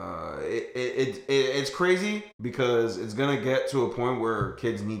 it's crazy because it's gonna get to a point where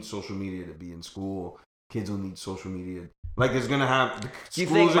kids need social media to be in school. Kids will need social media. Like, it's gonna have. You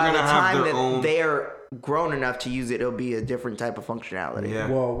think by the time that they're grown enough to use it, it'll be a different type of functionality? Yeah.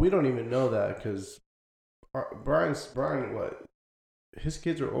 Well, we don't even know that because Brian, what? His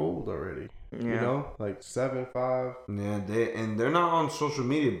kids are old already. Yeah. You know, like 7, 5. Yeah, they're not on social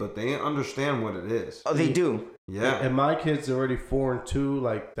media, but they understand what it is. Oh, they do. Yeah. And my kids are already 4 and 2.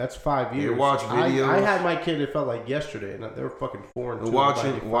 Like, that's 5 years. They watch videos. I had my kid. It felt like yesterday, and they were fucking 4 and 2.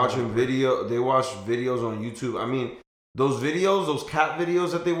 Watching video. They watch videos on YouTube. I mean, those videos, those cat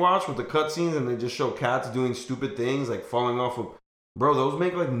videos that they watch with the cutscenes, and they just show cats doing stupid things like falling off of. Bro, those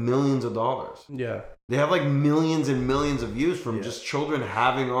make like millions of dollars. Yeah. They have like millions and millions of views from just children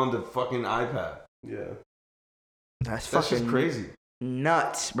having on the fucking iPad. Yeah. That's fucking just crazy.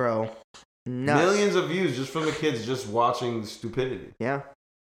 Nuts, bro. Nuts. Millions of views just from the kids just watching stupidity. Yeah.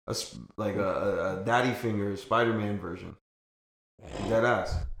 Like a Daddy Finger Spider-Man version. Dead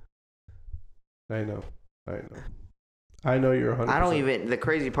ass. I know you're 100%. I don't even. The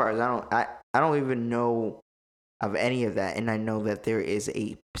crazy part is I don't even know of any of that, and I know that there is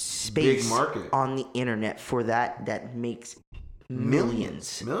a space Big market on the internet for that makes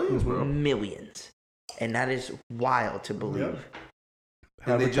millions, bro. Millions, and that is wild to believe. Yep.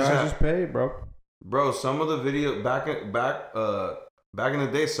 And they just Advertisers pay, bro. Bro, some of the video back in the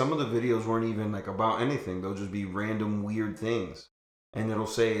day, some of the videos weren't even like about anything. They'll just be random weird things, and it'll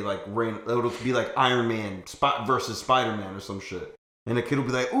say like it'll be like Iron Man versus Spider-Man or some shit, and the kid will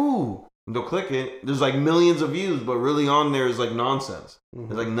be like, "Ooh," and they'll click it. There's like millions of views, but really on there is like nonsense.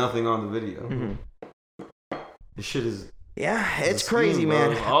 There's like nothing on the video. Mm-hmm. This shit is it's crazy,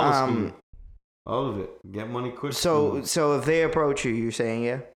 man. All of it. Get money quick. So if they approach you, you're saying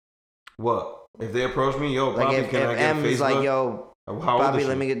yeah. What? If they approach me, yo, Bobby, like can I get M Facebook? is like, yo, How Bobby,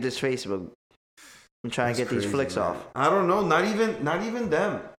 let me get this Facebook. I'm trying to get these flicks man. off. I don't know. Not even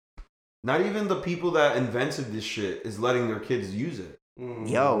them. Not even the people that invented this shit is letting their kids use it.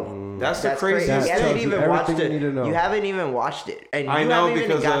 Yo, that's the crazy. craziest You haven't thing. even watched it. You haven't even watched it, and I know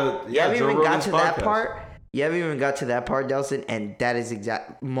because you haven't Joe even got Rogan's to that podcast. part. You haven't even got to that part, Delson, and that is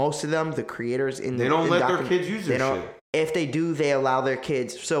most of them, the creators They don't let their kids use this shit. If they do, they allow their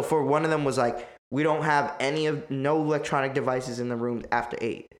kids. So for one of them was like, we don't have no electronic devices in the room after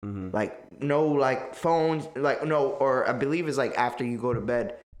 8. Mm-hmm. Like no like phones, like no, or I believe it's like after you go to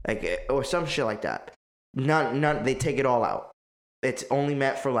bed, like or some shit like that. None. They take it all out. It's only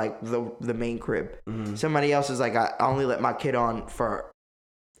meant for like the main crib. Mm-hmm. Somebody else is like, I only let my kid on for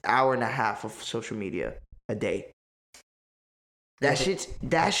an hour and a half of social media a day. That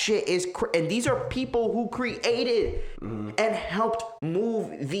shit is and these are people who created and helped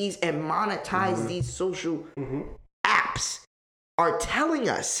move these and monetize these social apps are telling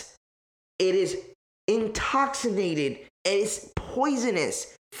us it is intoxicated and it's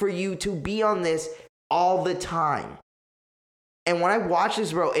poisonous for you to be on this all the time. And when I watch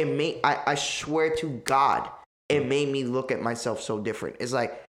this, bro, I swear to God, it made me look at myself so different. It's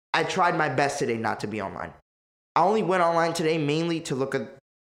like I tried my best today not to be online. I only went online today mainly to look at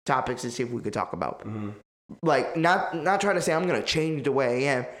topics to see if we could talk about. Like, not trying to say I'm going to change the way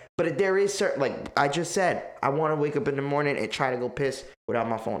I am, but there is certain, like I just said, I want to wake up in the morning and try to go piss without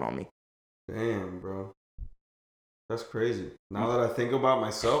my phone on me. Damn, bro. That's crazy. Now that I think about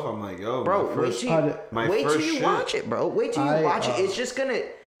myself, I'm like, yo, bro, wait till you watch it, bro. Wait till you watch it. It's just going to,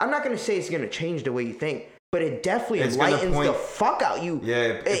 I'm not going to say it's going to change the way you think, but it definitely enlightens the fuck out you.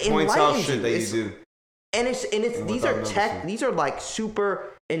 Yeah, it points out shit that you do. And these are like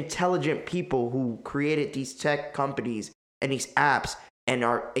super intelligent people who created these tech companies and these apps and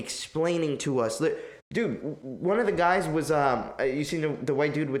are explaining to us. Dude, one of the guys was you seen the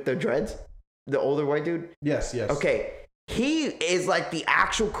white dude with the dreads? The older white dude? Yes. Okay. He is like the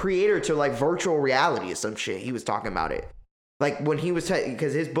actual creator to like virtual reality or some shit. He was talking about it. Like when he was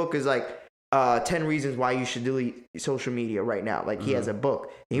because his book is like 10 reasons why you should delete social media right now. Like he has a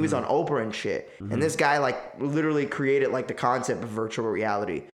book. He was on Oprah and shit. And this guy like literally created like the concept of virtual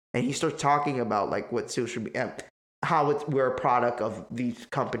reality. And he starts talking about like what social media, how we're a product of these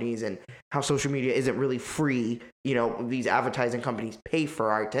companies and how social media isn't really free. You know, these advertising companies pay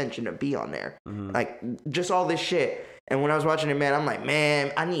for our attention to be on there. Like just all this shit. And when I was watching it, man, I'm like,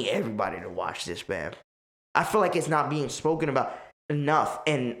 man, I need everybody to watch this, man. I feel like it's not being spoken about enough.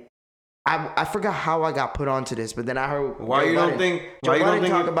 And I forgot how I got put onto this, but then I heard Joe Budden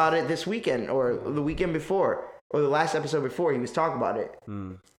talk about it this weekend or the weekend before or the last episode before. He was talking about it,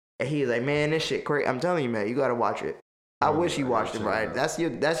 and he was like, "Man, this shit crazy." I'm telling you, man, you gotta watch it. I wish you watched it, Brian. That's your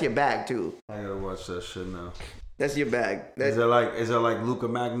bag too. I gotta watch that shit now. That's your bag. Is it like Luca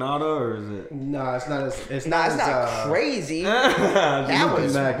Magnotta or is it? No, it's not. It's not crazy. That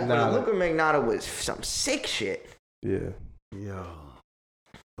was Luca Magnotta was some sick shit. Yeah. Yo.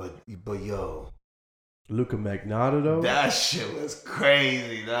 But yo, Luca Magnotta though. That shit was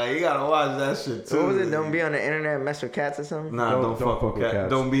crazy. Nah, you gotta watch that shit too. What was it? Don't be on the internet and mess with cats or something. Nah, don't fuck with cats.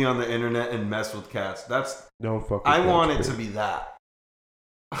 Don't be on the internet and mess with cats. Don't fuck. I want it to be that.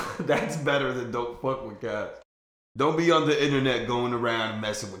 That's better than don't fuck with cats. Don't be on the internet going around and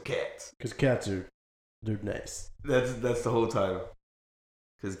messing with cats. Because cats they're nice. That's the whole title.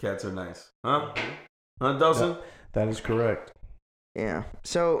 Because cats are nice, huh? Huh, Dawson? That is correct. Yeah.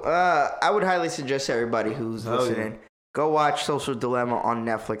 So I would highly suggest to everybody who's listening, go watch Social Dilemma on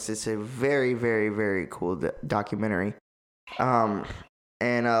Netflix. It's a very, very, very cool documentary.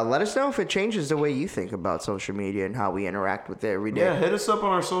 And let us know if it changes the way you think about social media and how we interact with it every day. Yeah, hit us up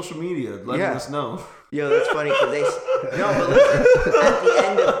on our social media, letting us know. Yo, that's funny because but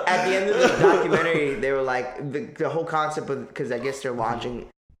listen, at the end of the documentary, they were like the whole concept of, because I guess they're launching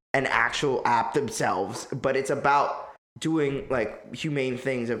an actual app themselves, but it's about doing like humane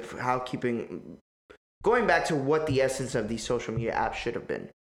things of how going back to what the essence of these social media apps should have been,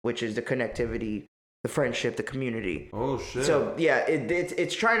 which is the connectivity, the friendship, the community. Oh shit! So yeah,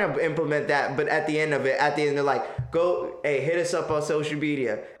 it's trying to implement that, but at the end they're like, hit us up on social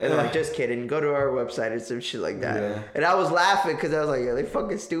media, and they're like, just kidding, go to our website and some shit like that. Yeah. And I was laughing because I was like, they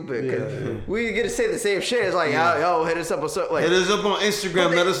fucking stupid. Because we get to say the same shit. It's like, yo, hit us up on hit us up on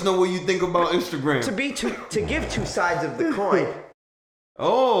Instagram. Let us know what you think about Instagram. To give two sides of the coin.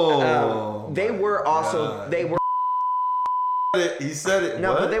 They were also He said it.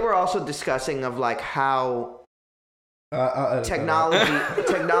 No, but they were also discussing of like how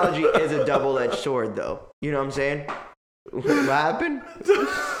technology is a double-edged sword, though. You know what I'm saying? What happened? What did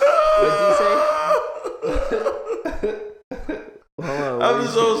you say? I'm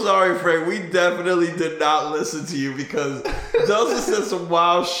so sorry, Frank. We definitely did not listen to you because Dawson said some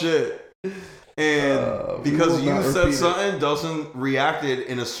wild shit. And because you said something, Dawson reacted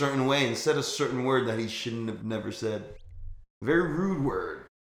in a certain way and said a certain word that he shouldn't have never said. Very rude word.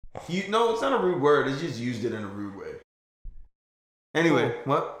 No, it's not a rude word. It's just used it in a rude way. Anyway,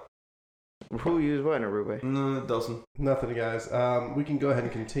 what? Who used what in a rude way? No, Dawson. Nothing, guys. We can go ahead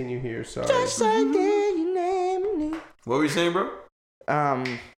and continue here. Sorry. Just like you name me. What were you saying, bro?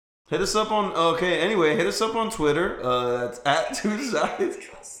 Hit us up on. Okay. Anyway, hit us up on Twitter. That's at Two Sides.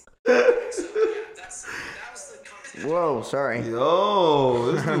 Whoa, sorry.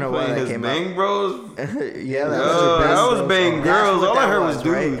 Yo, this I don't know why that came Bang out. Bros. Yeah, that was Bang Girls. All I heard was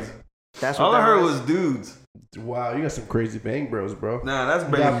dudes. Right? That's what all I heard was dudes. Wow, you got some crazy Bang Bros, bro. Nah, that's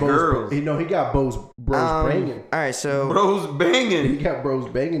Bang Girls. He got bros banging. All right, so bros banging. He got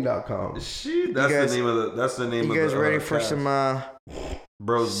brosbanging.com. Shit, that's the name of the. That's the name of the. You guys ready for some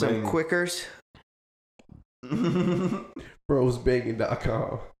bros some banging. quickers?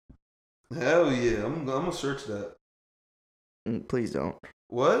 Brosbanging.com. Hell yeah, I'm gonna search that. Please don't.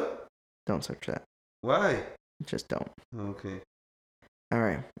 What? Don't search that. Why? Just don't. Okay. All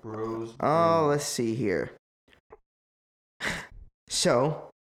right. Bros. Let's see here.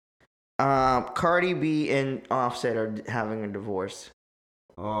 So, Cardi B and Offset are having a divorce.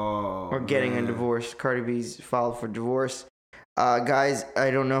 Oh. Or getting a divorce. Cardi B's filed for divorce. Guys,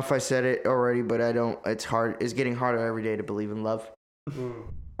 I don't know if I said it already, but I don't. It's hard. It's getting harder every day to believe in love.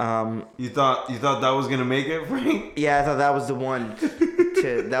 You thought that was gonna make it, Frank? Yeah, I thought that was the one.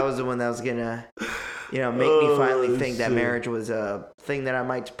 That was the one that was gonna, make me finally think that marriage was a thing that I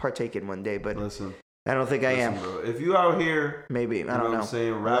might partake in one day. But listen, I don't think I am. Bro, if you out here, maybe I don't know. What I'm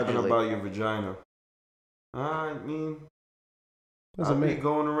saying, rapping Allegedly. about your vagina. I mean, I'll be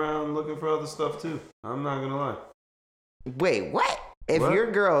going around looking for other stuff too. I'm not gonna lie. Wait, what? If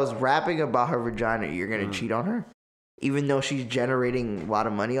your girl is rapping about her vagina, you're gonna cheat on her? Even though she's generating a lot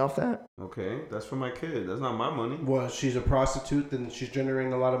of money off that? Okay, that's for my kid. That's not my money. Well, she's a prostitute, then she's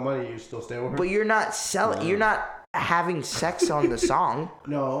generating a lot of money. You still stay with her? But you're not selling. You're not having sex on the song.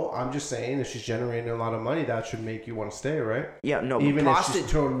 No, I'm just saying if she's generating a lot of money, that should make you want to stay, right? Yeah, no. Even if she's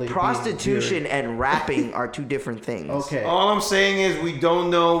totally prostitution and rapping are two different things. Okay. All I'm saying is we don't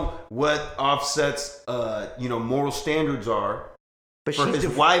know what Offset's moral standards are. But for his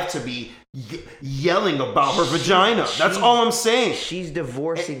wife to be yelling about her vagina. That's all I'm saying. She's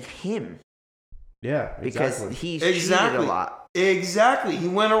divorcing him. Yeah, exactly. Because he's cheated a lot. Exactly. He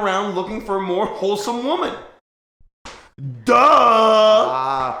went around looking for a more wholesome woman.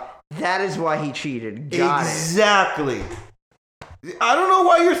 Duh! That is why he cheated. Got exactly. It. I don't know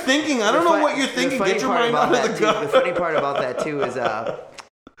why you're thinking. I don't know what you're thinking. Get your mind out of the gut. The funny part about that, too, is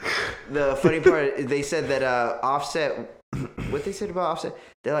the funny part, they said that Offset... What they said about Offset?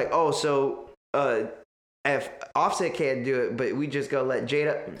 They're like, so if Offset can't do it, but we just go let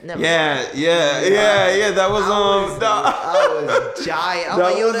Jada. Never yeah. That was I was giant.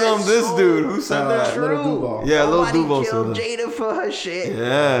 That was this dude who said that. Little Duval. Yeah, Little Duval killed said Jada for her shit.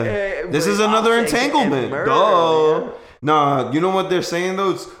 Yeah, this is another entanglement. Duh. Nah, you know what they're saying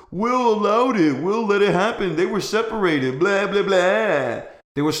though? It's, Will allowed it. Will let it happen. They were separated. Blah blah blah.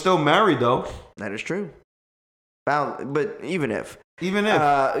 They were still married though. That is true. But even if,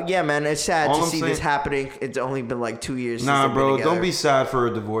 yeah, man, it's sad to see this happening. It's only been like 2 years. Nah, bro, don't be sad for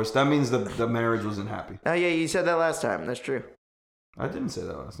a divorce. That means the marriage wasn't happy. Oh yeah, you said that last time. That's true. I didn't say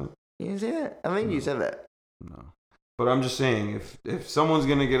that last time. You didn't say that? I think you said that. No, but I'm just saying, if someone's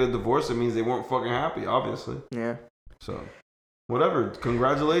gonna get a divorce, it means they weren't fucking happy, obviously. Yeah. So Whatever.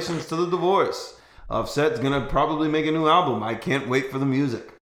 Congratulations to the divorce. Offset's gonna probably make a new album. I can't wait for the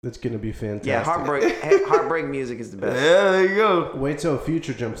music. It's gonna be fantastic. Yeah, heartbreak music is the best. Yeah, there you go. Wait till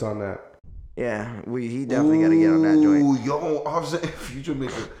Future jumps on that. Yeah, he definitely got to get on that joint. Ooh, yo, Offset, Future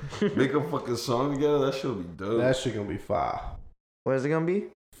make a fucking song together. That shit would be dope. That shit gonna be fire. What is it gonna be?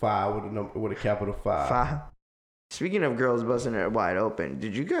 Fire with a capital 5. Speaking of girls busting it wide open,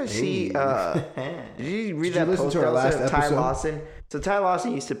 did you guys see? Did you read that post to our last of Ty episode? Lawson? So Ty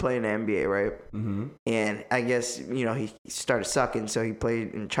Lawson used to play in the NBA, right? Mm-hmm. And I guess he started sucking, so he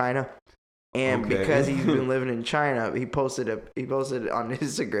played in China. And Okay. because he's been living in China, he posted on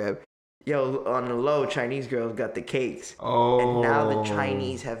Instagram, yo, on the low, Chinese girls got the cakes. Oh. And now the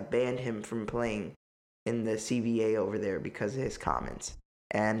Chinese have banned him from playing in the CBA over there because of his comments,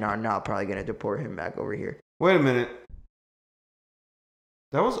 and are now probably gonna deport him back over here. Wait a minute.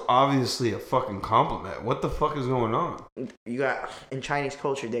 That was obviously a fucking compliment. What the fuck is going on? You got in Chinese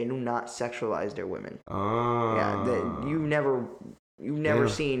culture, they do not sexualize their women. Ah. Yeah, you've never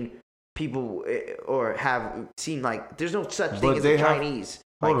seen people or have seen like there's no such thing as a Chinese.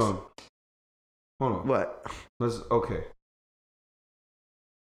 Hold on. What? Okay.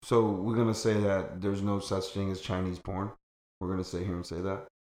 So we're gonna say that there's no such thing as Chinese porn. We're gonna sit here and say that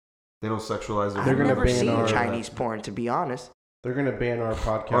they don't sexualize their. I've gonna never ban seen our- Chinese porn, to be honest. They're gonna ban our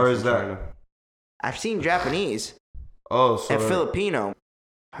podcast. Or is in that- China. I've seen Japanese Oh, so and Filipino.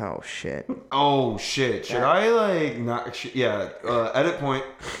 Oh shit. Oh shit! Should I like not? Yeah. Edit point.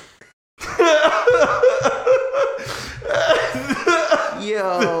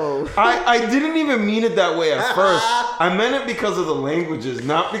 Yo. I didn't even mean it that way at first. I meant it because of the languages,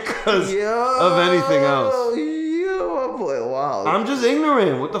 not because of anything else. Yo, boy, wow. I'm just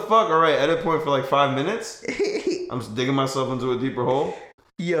ignorant. What the fuck? All right, edit point for like 5 minutes. I'm just digging myself into a deeper hole.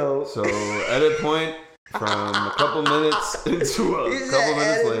 Yo. So edit point from a couple minutes into a Is couple that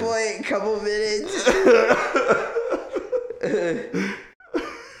minutes edit later. point? Couple minutes.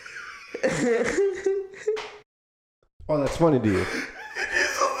 Oh, that's funny to you.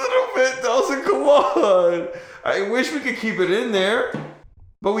 It's a little bit, Dawson. Come on. I wish we could keep it in there,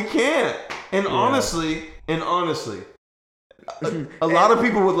 but we can't. And honestly, a lot of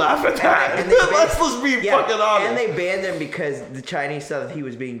people would laugh at that. And they banned- Let's be fucking honest. And they banned him because the Chinese thought he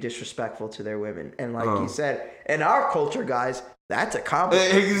was being disrespectful to their women. And like you said, in our culture, guys, that's a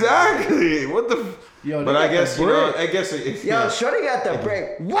compliment. Exactly. What the? Yo, But they I got guess the you know. break. I guess it, Yo, Shorty got the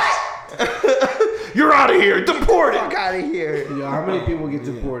break. What? you're out of here. Deported. Fuck out of here. Yo, how many people get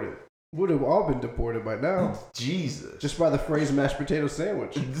deported? Would have all been deported by now. Jesus. Just by the phrase mashed potato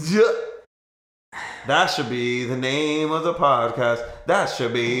sandwich. That should be the name of the podcast. That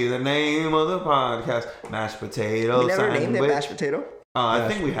should be the name of the podcast. Mashed potato We never sandwich. named it mashed potato. I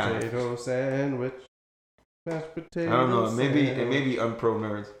think we have. Potato sandwich. Mashed potato I don't know. Maybe it sandwich. may be unpro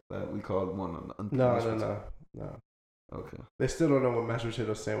nerds that we called one on the No. Okay. They still don't know what mashed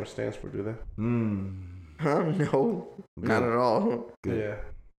potato sandwich stands for, do they? Huh? No. Not at all. Good. Yeah.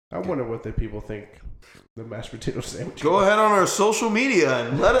 I wonder what the people think the mashed potato sandwich Go is. ahead on our social media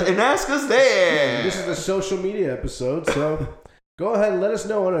and ask us there. This is a social media episode, so go ahead and let us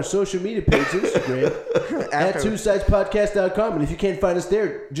know on our social media page, Instagram, at twosidespodcast.com. And if you can't find us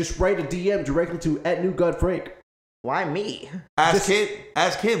there, just write a DM directly to @NewGodFrank. Why me? Ask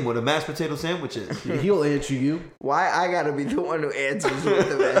him what a mashed potato sandwich is. He'll answer you. Why I gotta be the one who answers with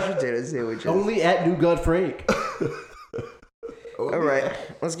the mashed potato sandwiches? Only @NewGodFrank. All right,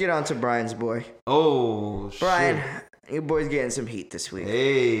 let's get on to Brian's boy. Oh, shit. Brian, your boy's getting some heat this week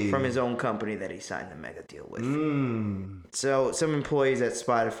Hey. from his own company that he signed the mega deal with. Mm. So, some employees at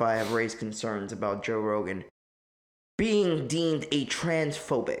Spotify have raised concerns about Joe Rogan being deemed a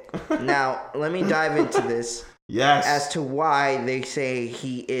transphobic. Now, let me dive into this Yes. as to why they say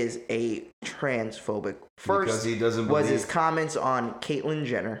he is a transphobic. First, because he doesn't was believe. his comments on Caitlyn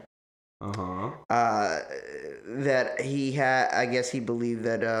Jenner. Uh-huh. That he had, I guess he believed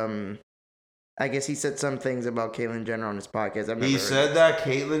that, I guess he said some things about Caitlyn Jenner on his podcast. I've never He heard said that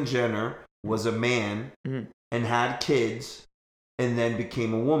Caitlyn Jenner was a man Mhm. and had kids and then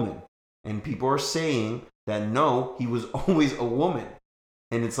became a woman. And people are saying that no, he was always a woman.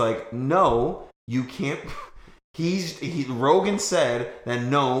 And it's like, no, you can't. Rogan said that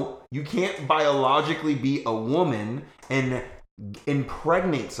no, you can't biologically be a woman and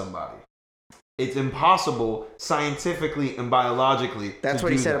impregnate somebody. It's impossible scientifically and biologically. That's to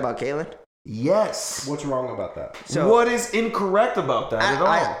what he do said that. about Caitlyn? Yes. What's wrong about that? So What is incorrect about that at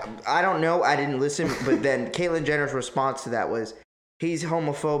all? I don't know. I didn't listen. But then Caitlyn Jenner's response to that was, he's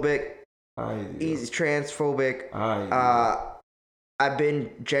homophobic. He's transphobic. I've been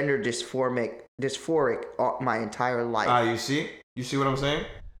gender dysphoric my entire life. You see what I'm saying?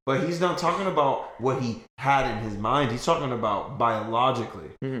 But he's not talking about what he had in his mind. He's talking about biologically.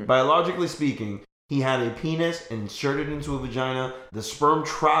 Mm-hmm. Biologically speaking, he had a penis inserted into a vagina. The sperm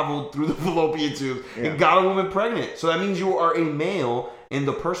traveled through the fallopian tube and got a woman pregnant. So that means you are a male, and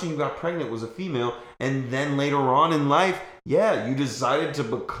the person you got pregnant was a female. And then later on in life, you decided to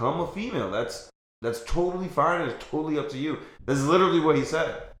become a female. That's totally fine. It's totally up to you. That's literally what he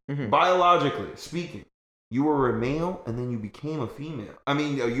said. Mm-hmm. Biologically speaking, you were a male and then you became a female. I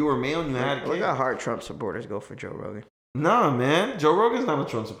mean, you were a male and you had a kid. Look how hard Trump supporters go for Joe Rogan. Nah, man. Joe Rogan's not a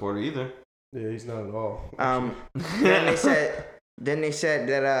Trump supporter either. Yeah, he's not at all. Then they said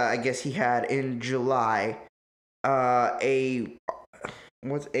that I guess he had in July a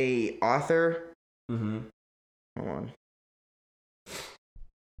author. Mm-hmm. Hold on.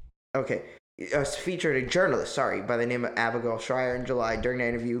 Okay, featured a journalist. By the name of Abigail Shrier in July. During the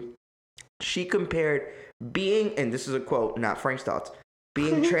interview, she compared being, and this is a quote, not Frank's thoughts,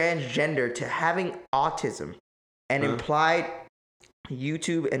 being transgender to having autism, and implied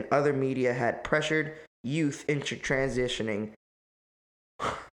YouTube and other media had pressured youth into transitioning.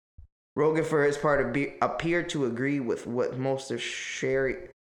 Rogan, for his part, appeared to agree with what most of Schreier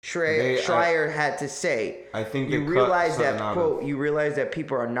had to say. I think you realize that quote. You realize that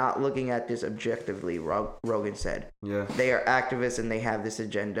people are not looking at this objectively. Rogan said. Yeah. They are activists and they have this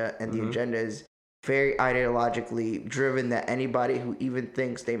agenda, and the agenda is very ideologically driven. That anybody who even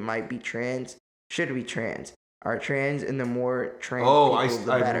thinks they might be trans should be trans. Are trans, and the more trans people,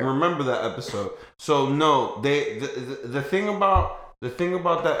 the better. I remember that episode. So no, the thing about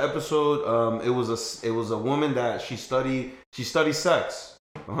that episode, it was a woman that she studied sex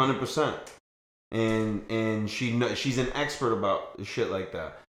 100%, and she's an expert about shit like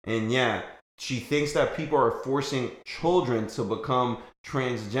that. And she thinks that people are forcing children to become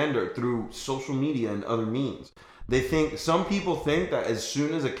transgender through social media and other means. Some people think that as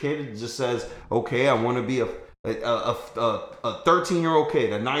soon as a kid just says, okay, I want to be a 13-year-old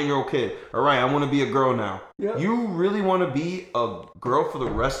kid, a 9-year-old kid. All right, I want to be a girl now. Yeah. You really want to be a girl for the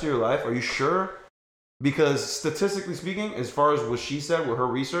rest of your life? Are you sure? Because statistically speaking, as far as what she said with her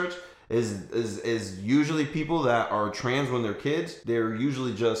research, is usually people that are trans when they're kids, they're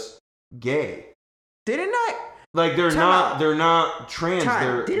usually just gay. Did it not? Like they're not trans.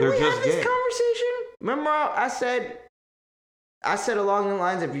 They're we just have this gay. Conversation? Remember I said along the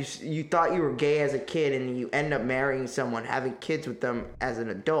lines of you thought you were gay as a kid and you end up marrying someone, having kids with them as an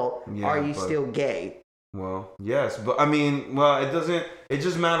adult. Are you still gay? Well, yes, but I mean, it doesn't. It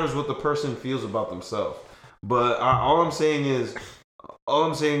just matters what the person feels about themselves. But all I'm saying is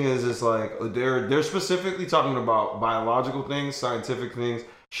it's like they're specifically talking about biological things, scientific things,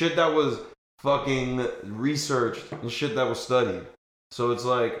 shit that was fucking researched and shit that was studied. So it's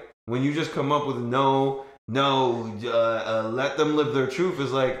like when you just come up with let them live their truth.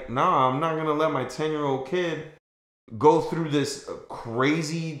 Is like, nah, I'm not gonna let my 10-year-old kid go through this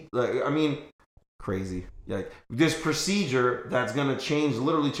crazy, crazy, like this procedure that's gonna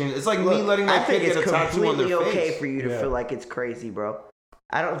literally change. It's like me letting my kid get a tattoo on their face. It's completely okay for you to feel like it's crazy, bro.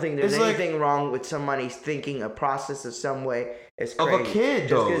 I don't think there's anything wrong with somebody thinking a process of some way is crazy. Of a kid,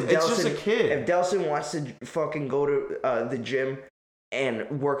 though. It's just a kid. If Delson wants to fucking go to the gym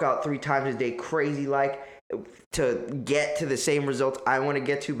and work out 3 times a day, crazy like, to get to the same results I want to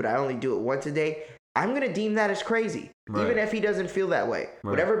get to, but I only do it once a day, I'm going to deem that as crazy. Right. Even if he doesn't feel that way.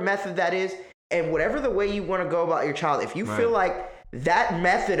 Right. Whatever method that is, and whatever the way you want to go about your child, if you feel like that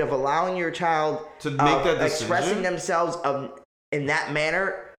method of allowing your child to make that decision, expressing themselves in that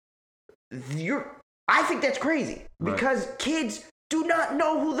manner, I think that's crazy. Right. Because kids do not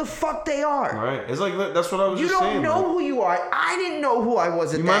know who the fuck they are. Right. It's like, that's what I was just saying. You don't know who you are. I didn't know who I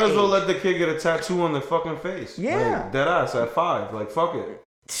was at that age. You might as well let the kid get a tattoo on their fucking face. Yeah. Like, dead ass at 5. Like, fuck it.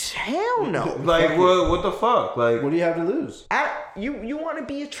 Hell no. Like, what the fuck? Like, what do you have to lose? You want to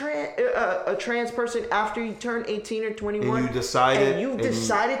be a trans person after you turn 18 or 21? And you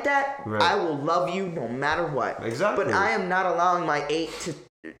decided that? Right. I will love you no matter what. Exactly. But I am not allowing my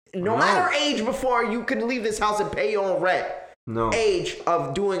matter age before you could leave this house and pay your own rent. No. Age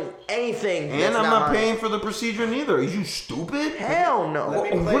of doing anything. And I'm not paying for the procedure neither. Are you stupid? Hell no.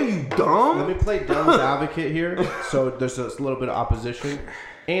 What are you, dumb? Let me play devil's advocate here. So there's a little bit of opposition.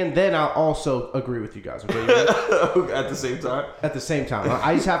 And then I'll also agree with you guys. Okay? At the same time? At the same time.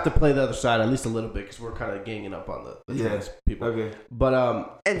 I just have to play the other side at least a little bit because we're kind of ganging up on the trans people. Okay.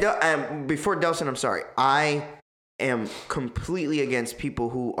 But And before Delson, I'm sorry. I am completely against people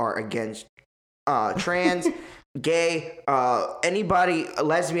who are against trans, gay, anybody,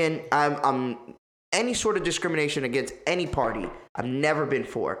 lesbian. I'm any sort of discrimination against any party, I've never been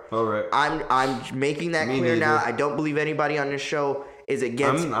for. All right. I'm making that clear now. I don't believe anybody on this show is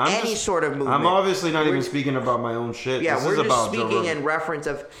against any sort of movement. I'm obviously not even speaking about my own shit. Yeah, we're just speaking Joe in reference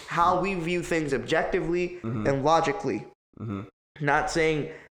of how we view things objectively and logically. Not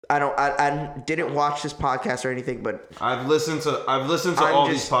saying I didn't watch this podcast or anything, but I've listened to all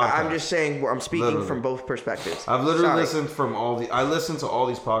these podcasts. I'm just saying I'm speaking from both perspectives. I've literally listened I listen to all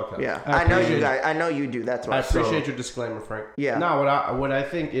these podcasts. Yeah, I know you guys. I know you do. That's why. I appreciate your disclaimer, Frank. Yeah. No, what I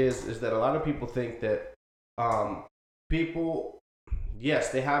think is that a lot of people think that people, yes,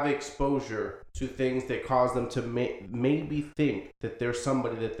 they have exposure to things that cause them to maybe think that they're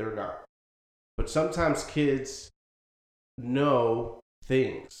somebody that they're not. But sometimes kids know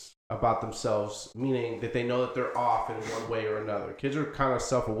things about themselves, meaning that they know that they're off in one way or another. Kids are kind of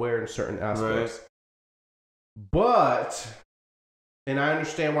self-aware in certain aspects. Right. But, and I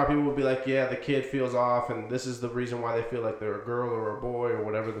understand why people would be like, yeah, the kid feels off, and this is the reason why they feel like they're a girl or a boy or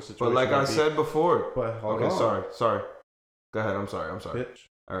whatever the situation But like I said before. But hold on. Sorry. Go ahead. I'm sorry. Bitch.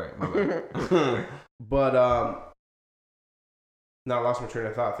 All right, my bad. But, now I lost my train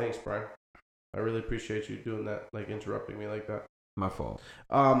of thought. Thanks, Brian. I really appreciate you doing that, like interrupting me like that. My fault.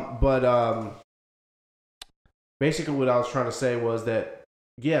 Basically what I was trying to say was that,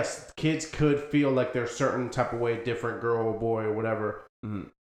 yes, kids could feel like they're a certain type of way, different girl or boy or whatever. Mm-hmm.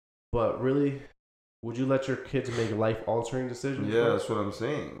 But really, would you let your kids make life-altering decisions? Yeah, that's what I'm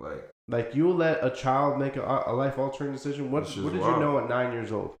saying. Like you will let a child make a life-altering decision? What did you know at 9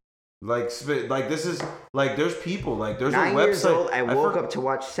 years old? Like this is like there's people like there's 9 a website. Years old, I woke up to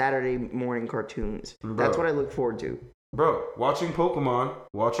watch Saturday morning cartoons. Bro. That's what I look forward to. Bro, watching Pokemon,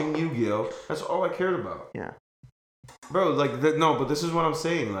 watching Yu-Gi-Oh, that's all I cared about. Yeah. Bro, but this is what I'm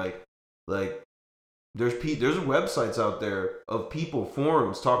saying. Like there's websites out there of people,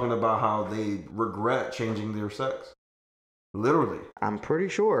 forums, talking about how they regret changing their sex. Literally. I'm pretty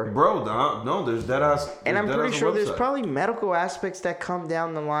sure. Bro, no, there's dead ass. And I'm pretty sure there's probably medical aspects that come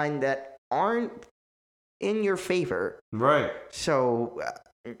down the line that aren't in your favor. Right. So,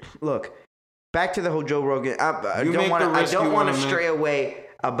 look. Back to the whole Joe Rogan. I don't want to stray away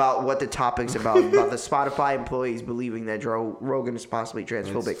about what the topic's about the Spotify employees believing that Joe Rogan is possibly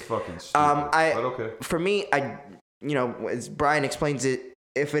transphobic. It's fucking stupid. But okay. For me, as Brian explains it,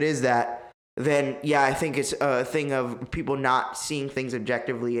 if it is that, then yeah, I think it's a thing of people not seeing things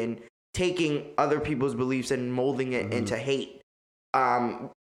objectively and taking other people's beliefs and molding it into hate. And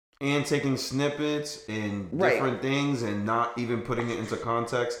taking snippets and different things and not even putting it into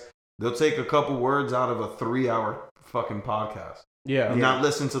context. They'll take a couple words out of a 3-hour fucking podcast. Yeah. Not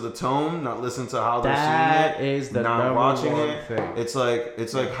listen to the tone, not listen to how they're seeing it. That is the not watching it. Thing. It's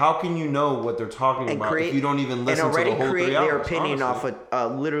like how can you know what they're talking about if you don't even listen to the whole 3 hours? And already create their opinion off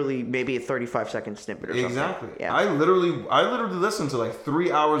literally maybe a 35-second snippet or something. Exactly. Yeah. I literally listen to like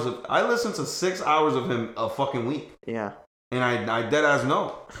 3 hours of. I listen to 6 hours of him a fucking week. Yeah. And I dead ass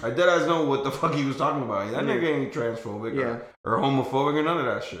know. I dead ass know what the fuck he was talking about. That nigga ain't transphobic or homophobic or none of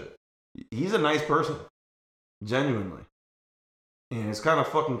that shit. He's a nice person. Genuinely. And it's kind of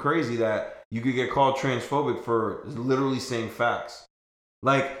fucking crazy that you could get called transphobic for literally saying facts.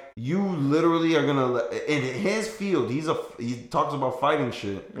 Like, you literally are gonna... In his field, he talks about fighting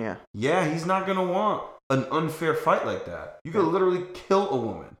shit. Yeah. Yeah, he's not gonna want an unfair fight like that. You could literally kill a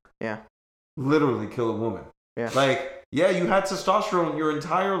woman. Yeah. Literally kill a woman. Yeah. Like, yeah, you had testosterone your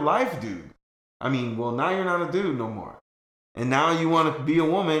entire life, dude. I mean, well, now you're not a dude no more. And now you want to be a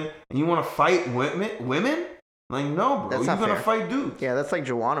woman and you want to fight women? Like, no, bro. You're going to fight dudes. Yeah, that's like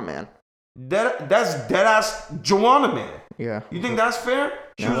Joanna Man. That's dead-ass Joanna Man. Yeah. You think that's fair?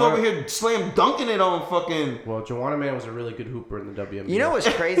 She was over here slam dunking it on fucking... Well, Joanna Man was a really good hooper in the WNBA. You know what's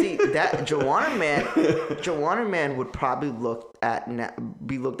crazy? That Joanna Man would probably be looked at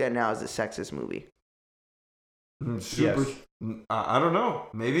now as a sexist movie. Super. Yes. I don't know.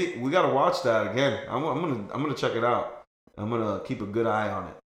 Maybe we got to watch that again. I'm gonna check it out. I'm gonna keep a good eye on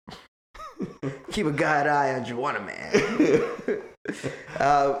it. Keep a good eye on Joanna Man.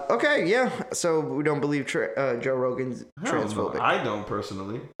 Okay, yeah. So we don't believe Joe Rogan's transphobic. No, I don't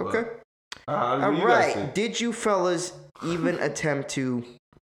personally. Okay. All right. Did you fellas even attempt to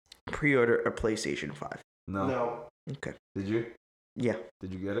pre-order a PlayStation 5? No. Okay. Did you? Yeah.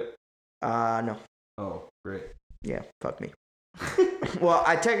 Did you get it? No. Oh, great. Yeah. Fuck me. Well,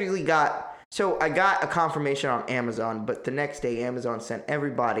 I technically got a confirmation on Amazon, but the next day Amazon sent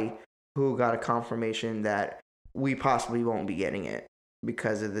everybody who got a confirmation that we possibly won't be getting it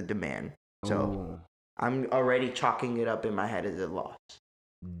because of the demand. So I'm already chalking it up in my head as a loss.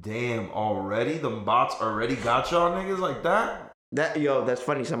 Damn, already? The bots already got y'all niggas like that? That's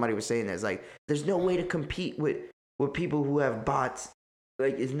funny. Somebody was saying that. It's like, there's no way to compete with people who have bots.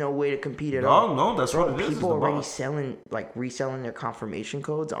 Like, there's no way to compete at all. No, that's what it is. People already reselling their confirmation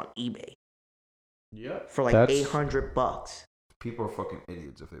codes on eBay. Yep. For like $800. People are fucking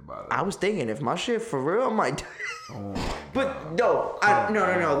idiots if they buy that. I was thinking, if my shit for real, I might. Oh, but no.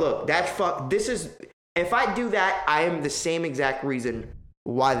 Look, that's fuck. This is. If I do that, I am the same exact reason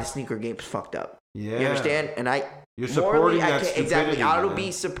why the sneaker game's fucked up. Yeah. You understand? And you're supporting that stupidity. Exactly. I'll man.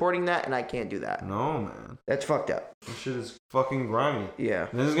 be supporting that, and I can't do that. No, man. That's fucked up. This shit is fucking grimy. Yeah.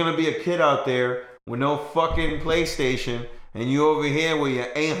 There's gonna be a kid out there with no fucking PlayStation, and you over here with your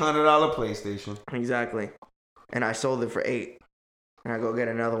 $800 PlayStation. Exactly. And I sold it for $8. And I go get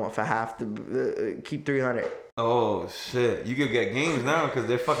another one for half to keep $300. Oh shit! You could get games now because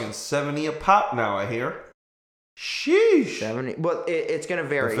they're fucking $70 a pop now. I hear. Sheesh. 70. But it's gonna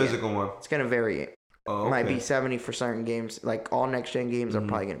vary. The physical one. It's gonna vary. Oh, okay. Might be 70 for certain games. Like all next gen games are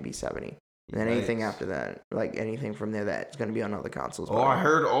probably gonna be 70. And then anything after that, like anything from there, that's gonna be on other consoles. Oh, I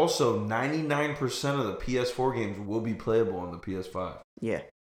heard also 99% of the PS4 games will be playable on the PS5. Yeah.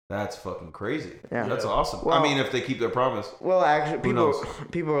 That's fucking crazy. Yeah. That's awesome. Well, I mean, if they keep their promise. Well, actually,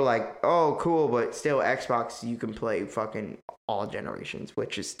 people are like, oh, cool, but still, Xbox, you can play fucking all generations,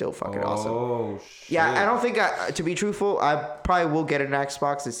 which is still fucking awesome. Oh, shit. Yeah, I don't think, to be truthful, I probably will get an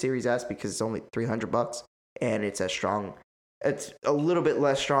Xbox, the Series S, because it's only $300, and it's it's a little bit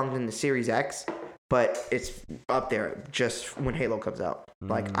less strong than the Series X, but it's up there just when Halo comes out.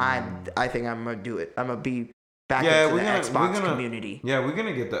 Like, I think I'm going to do it. I'm going to be back into the Xbox community. Yeah, we're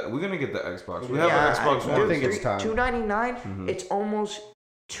gonna get that. We're gonna get the Xbox. We have an Xbox One. I think it's time. $299. It's almost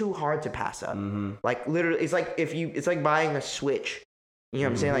too hard to pass up. Like literally, it's like buying a Switch. You know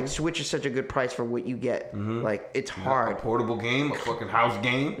what I'm saying? Like Switch is such a good price for what you get. Like it's hard. A portable game, a fucking house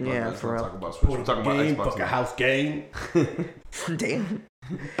game. Yeah, for real. Talk about Switch. We're talking about Xbox. Fucking house game. Damn.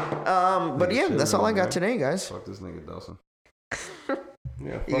 But yeah, that's all I got today, guys. Fuck this nigga Dawson.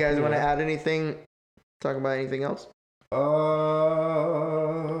 Yeah. You guys want to add anything? Talk about anything else? No,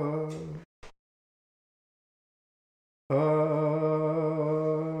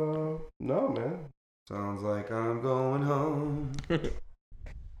 man. Sounds like I'm going home.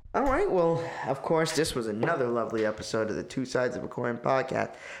 All right. Well, of course, this was another lovely episode of the Two Sides of a Coin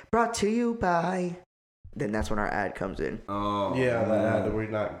podcast, brought to you by. Then that's when our ad comes in. Oh. Yeah, the ad we're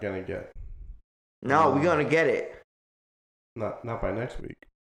not gonna get. No, we're gonna get it. Not by next week.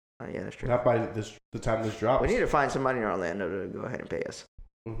 Oh, yeah, that's true. Not by the time this drops. We need to find somebody in Orlando to go ahead and pay us.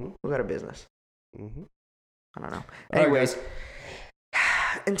 We got a business. I don't know. Anyways,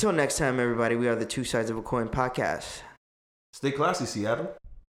 until next time, everybody, we are the Two Sides of a Coin podcast. Stay classy, Seattle.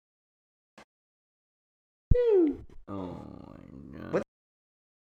 Oh.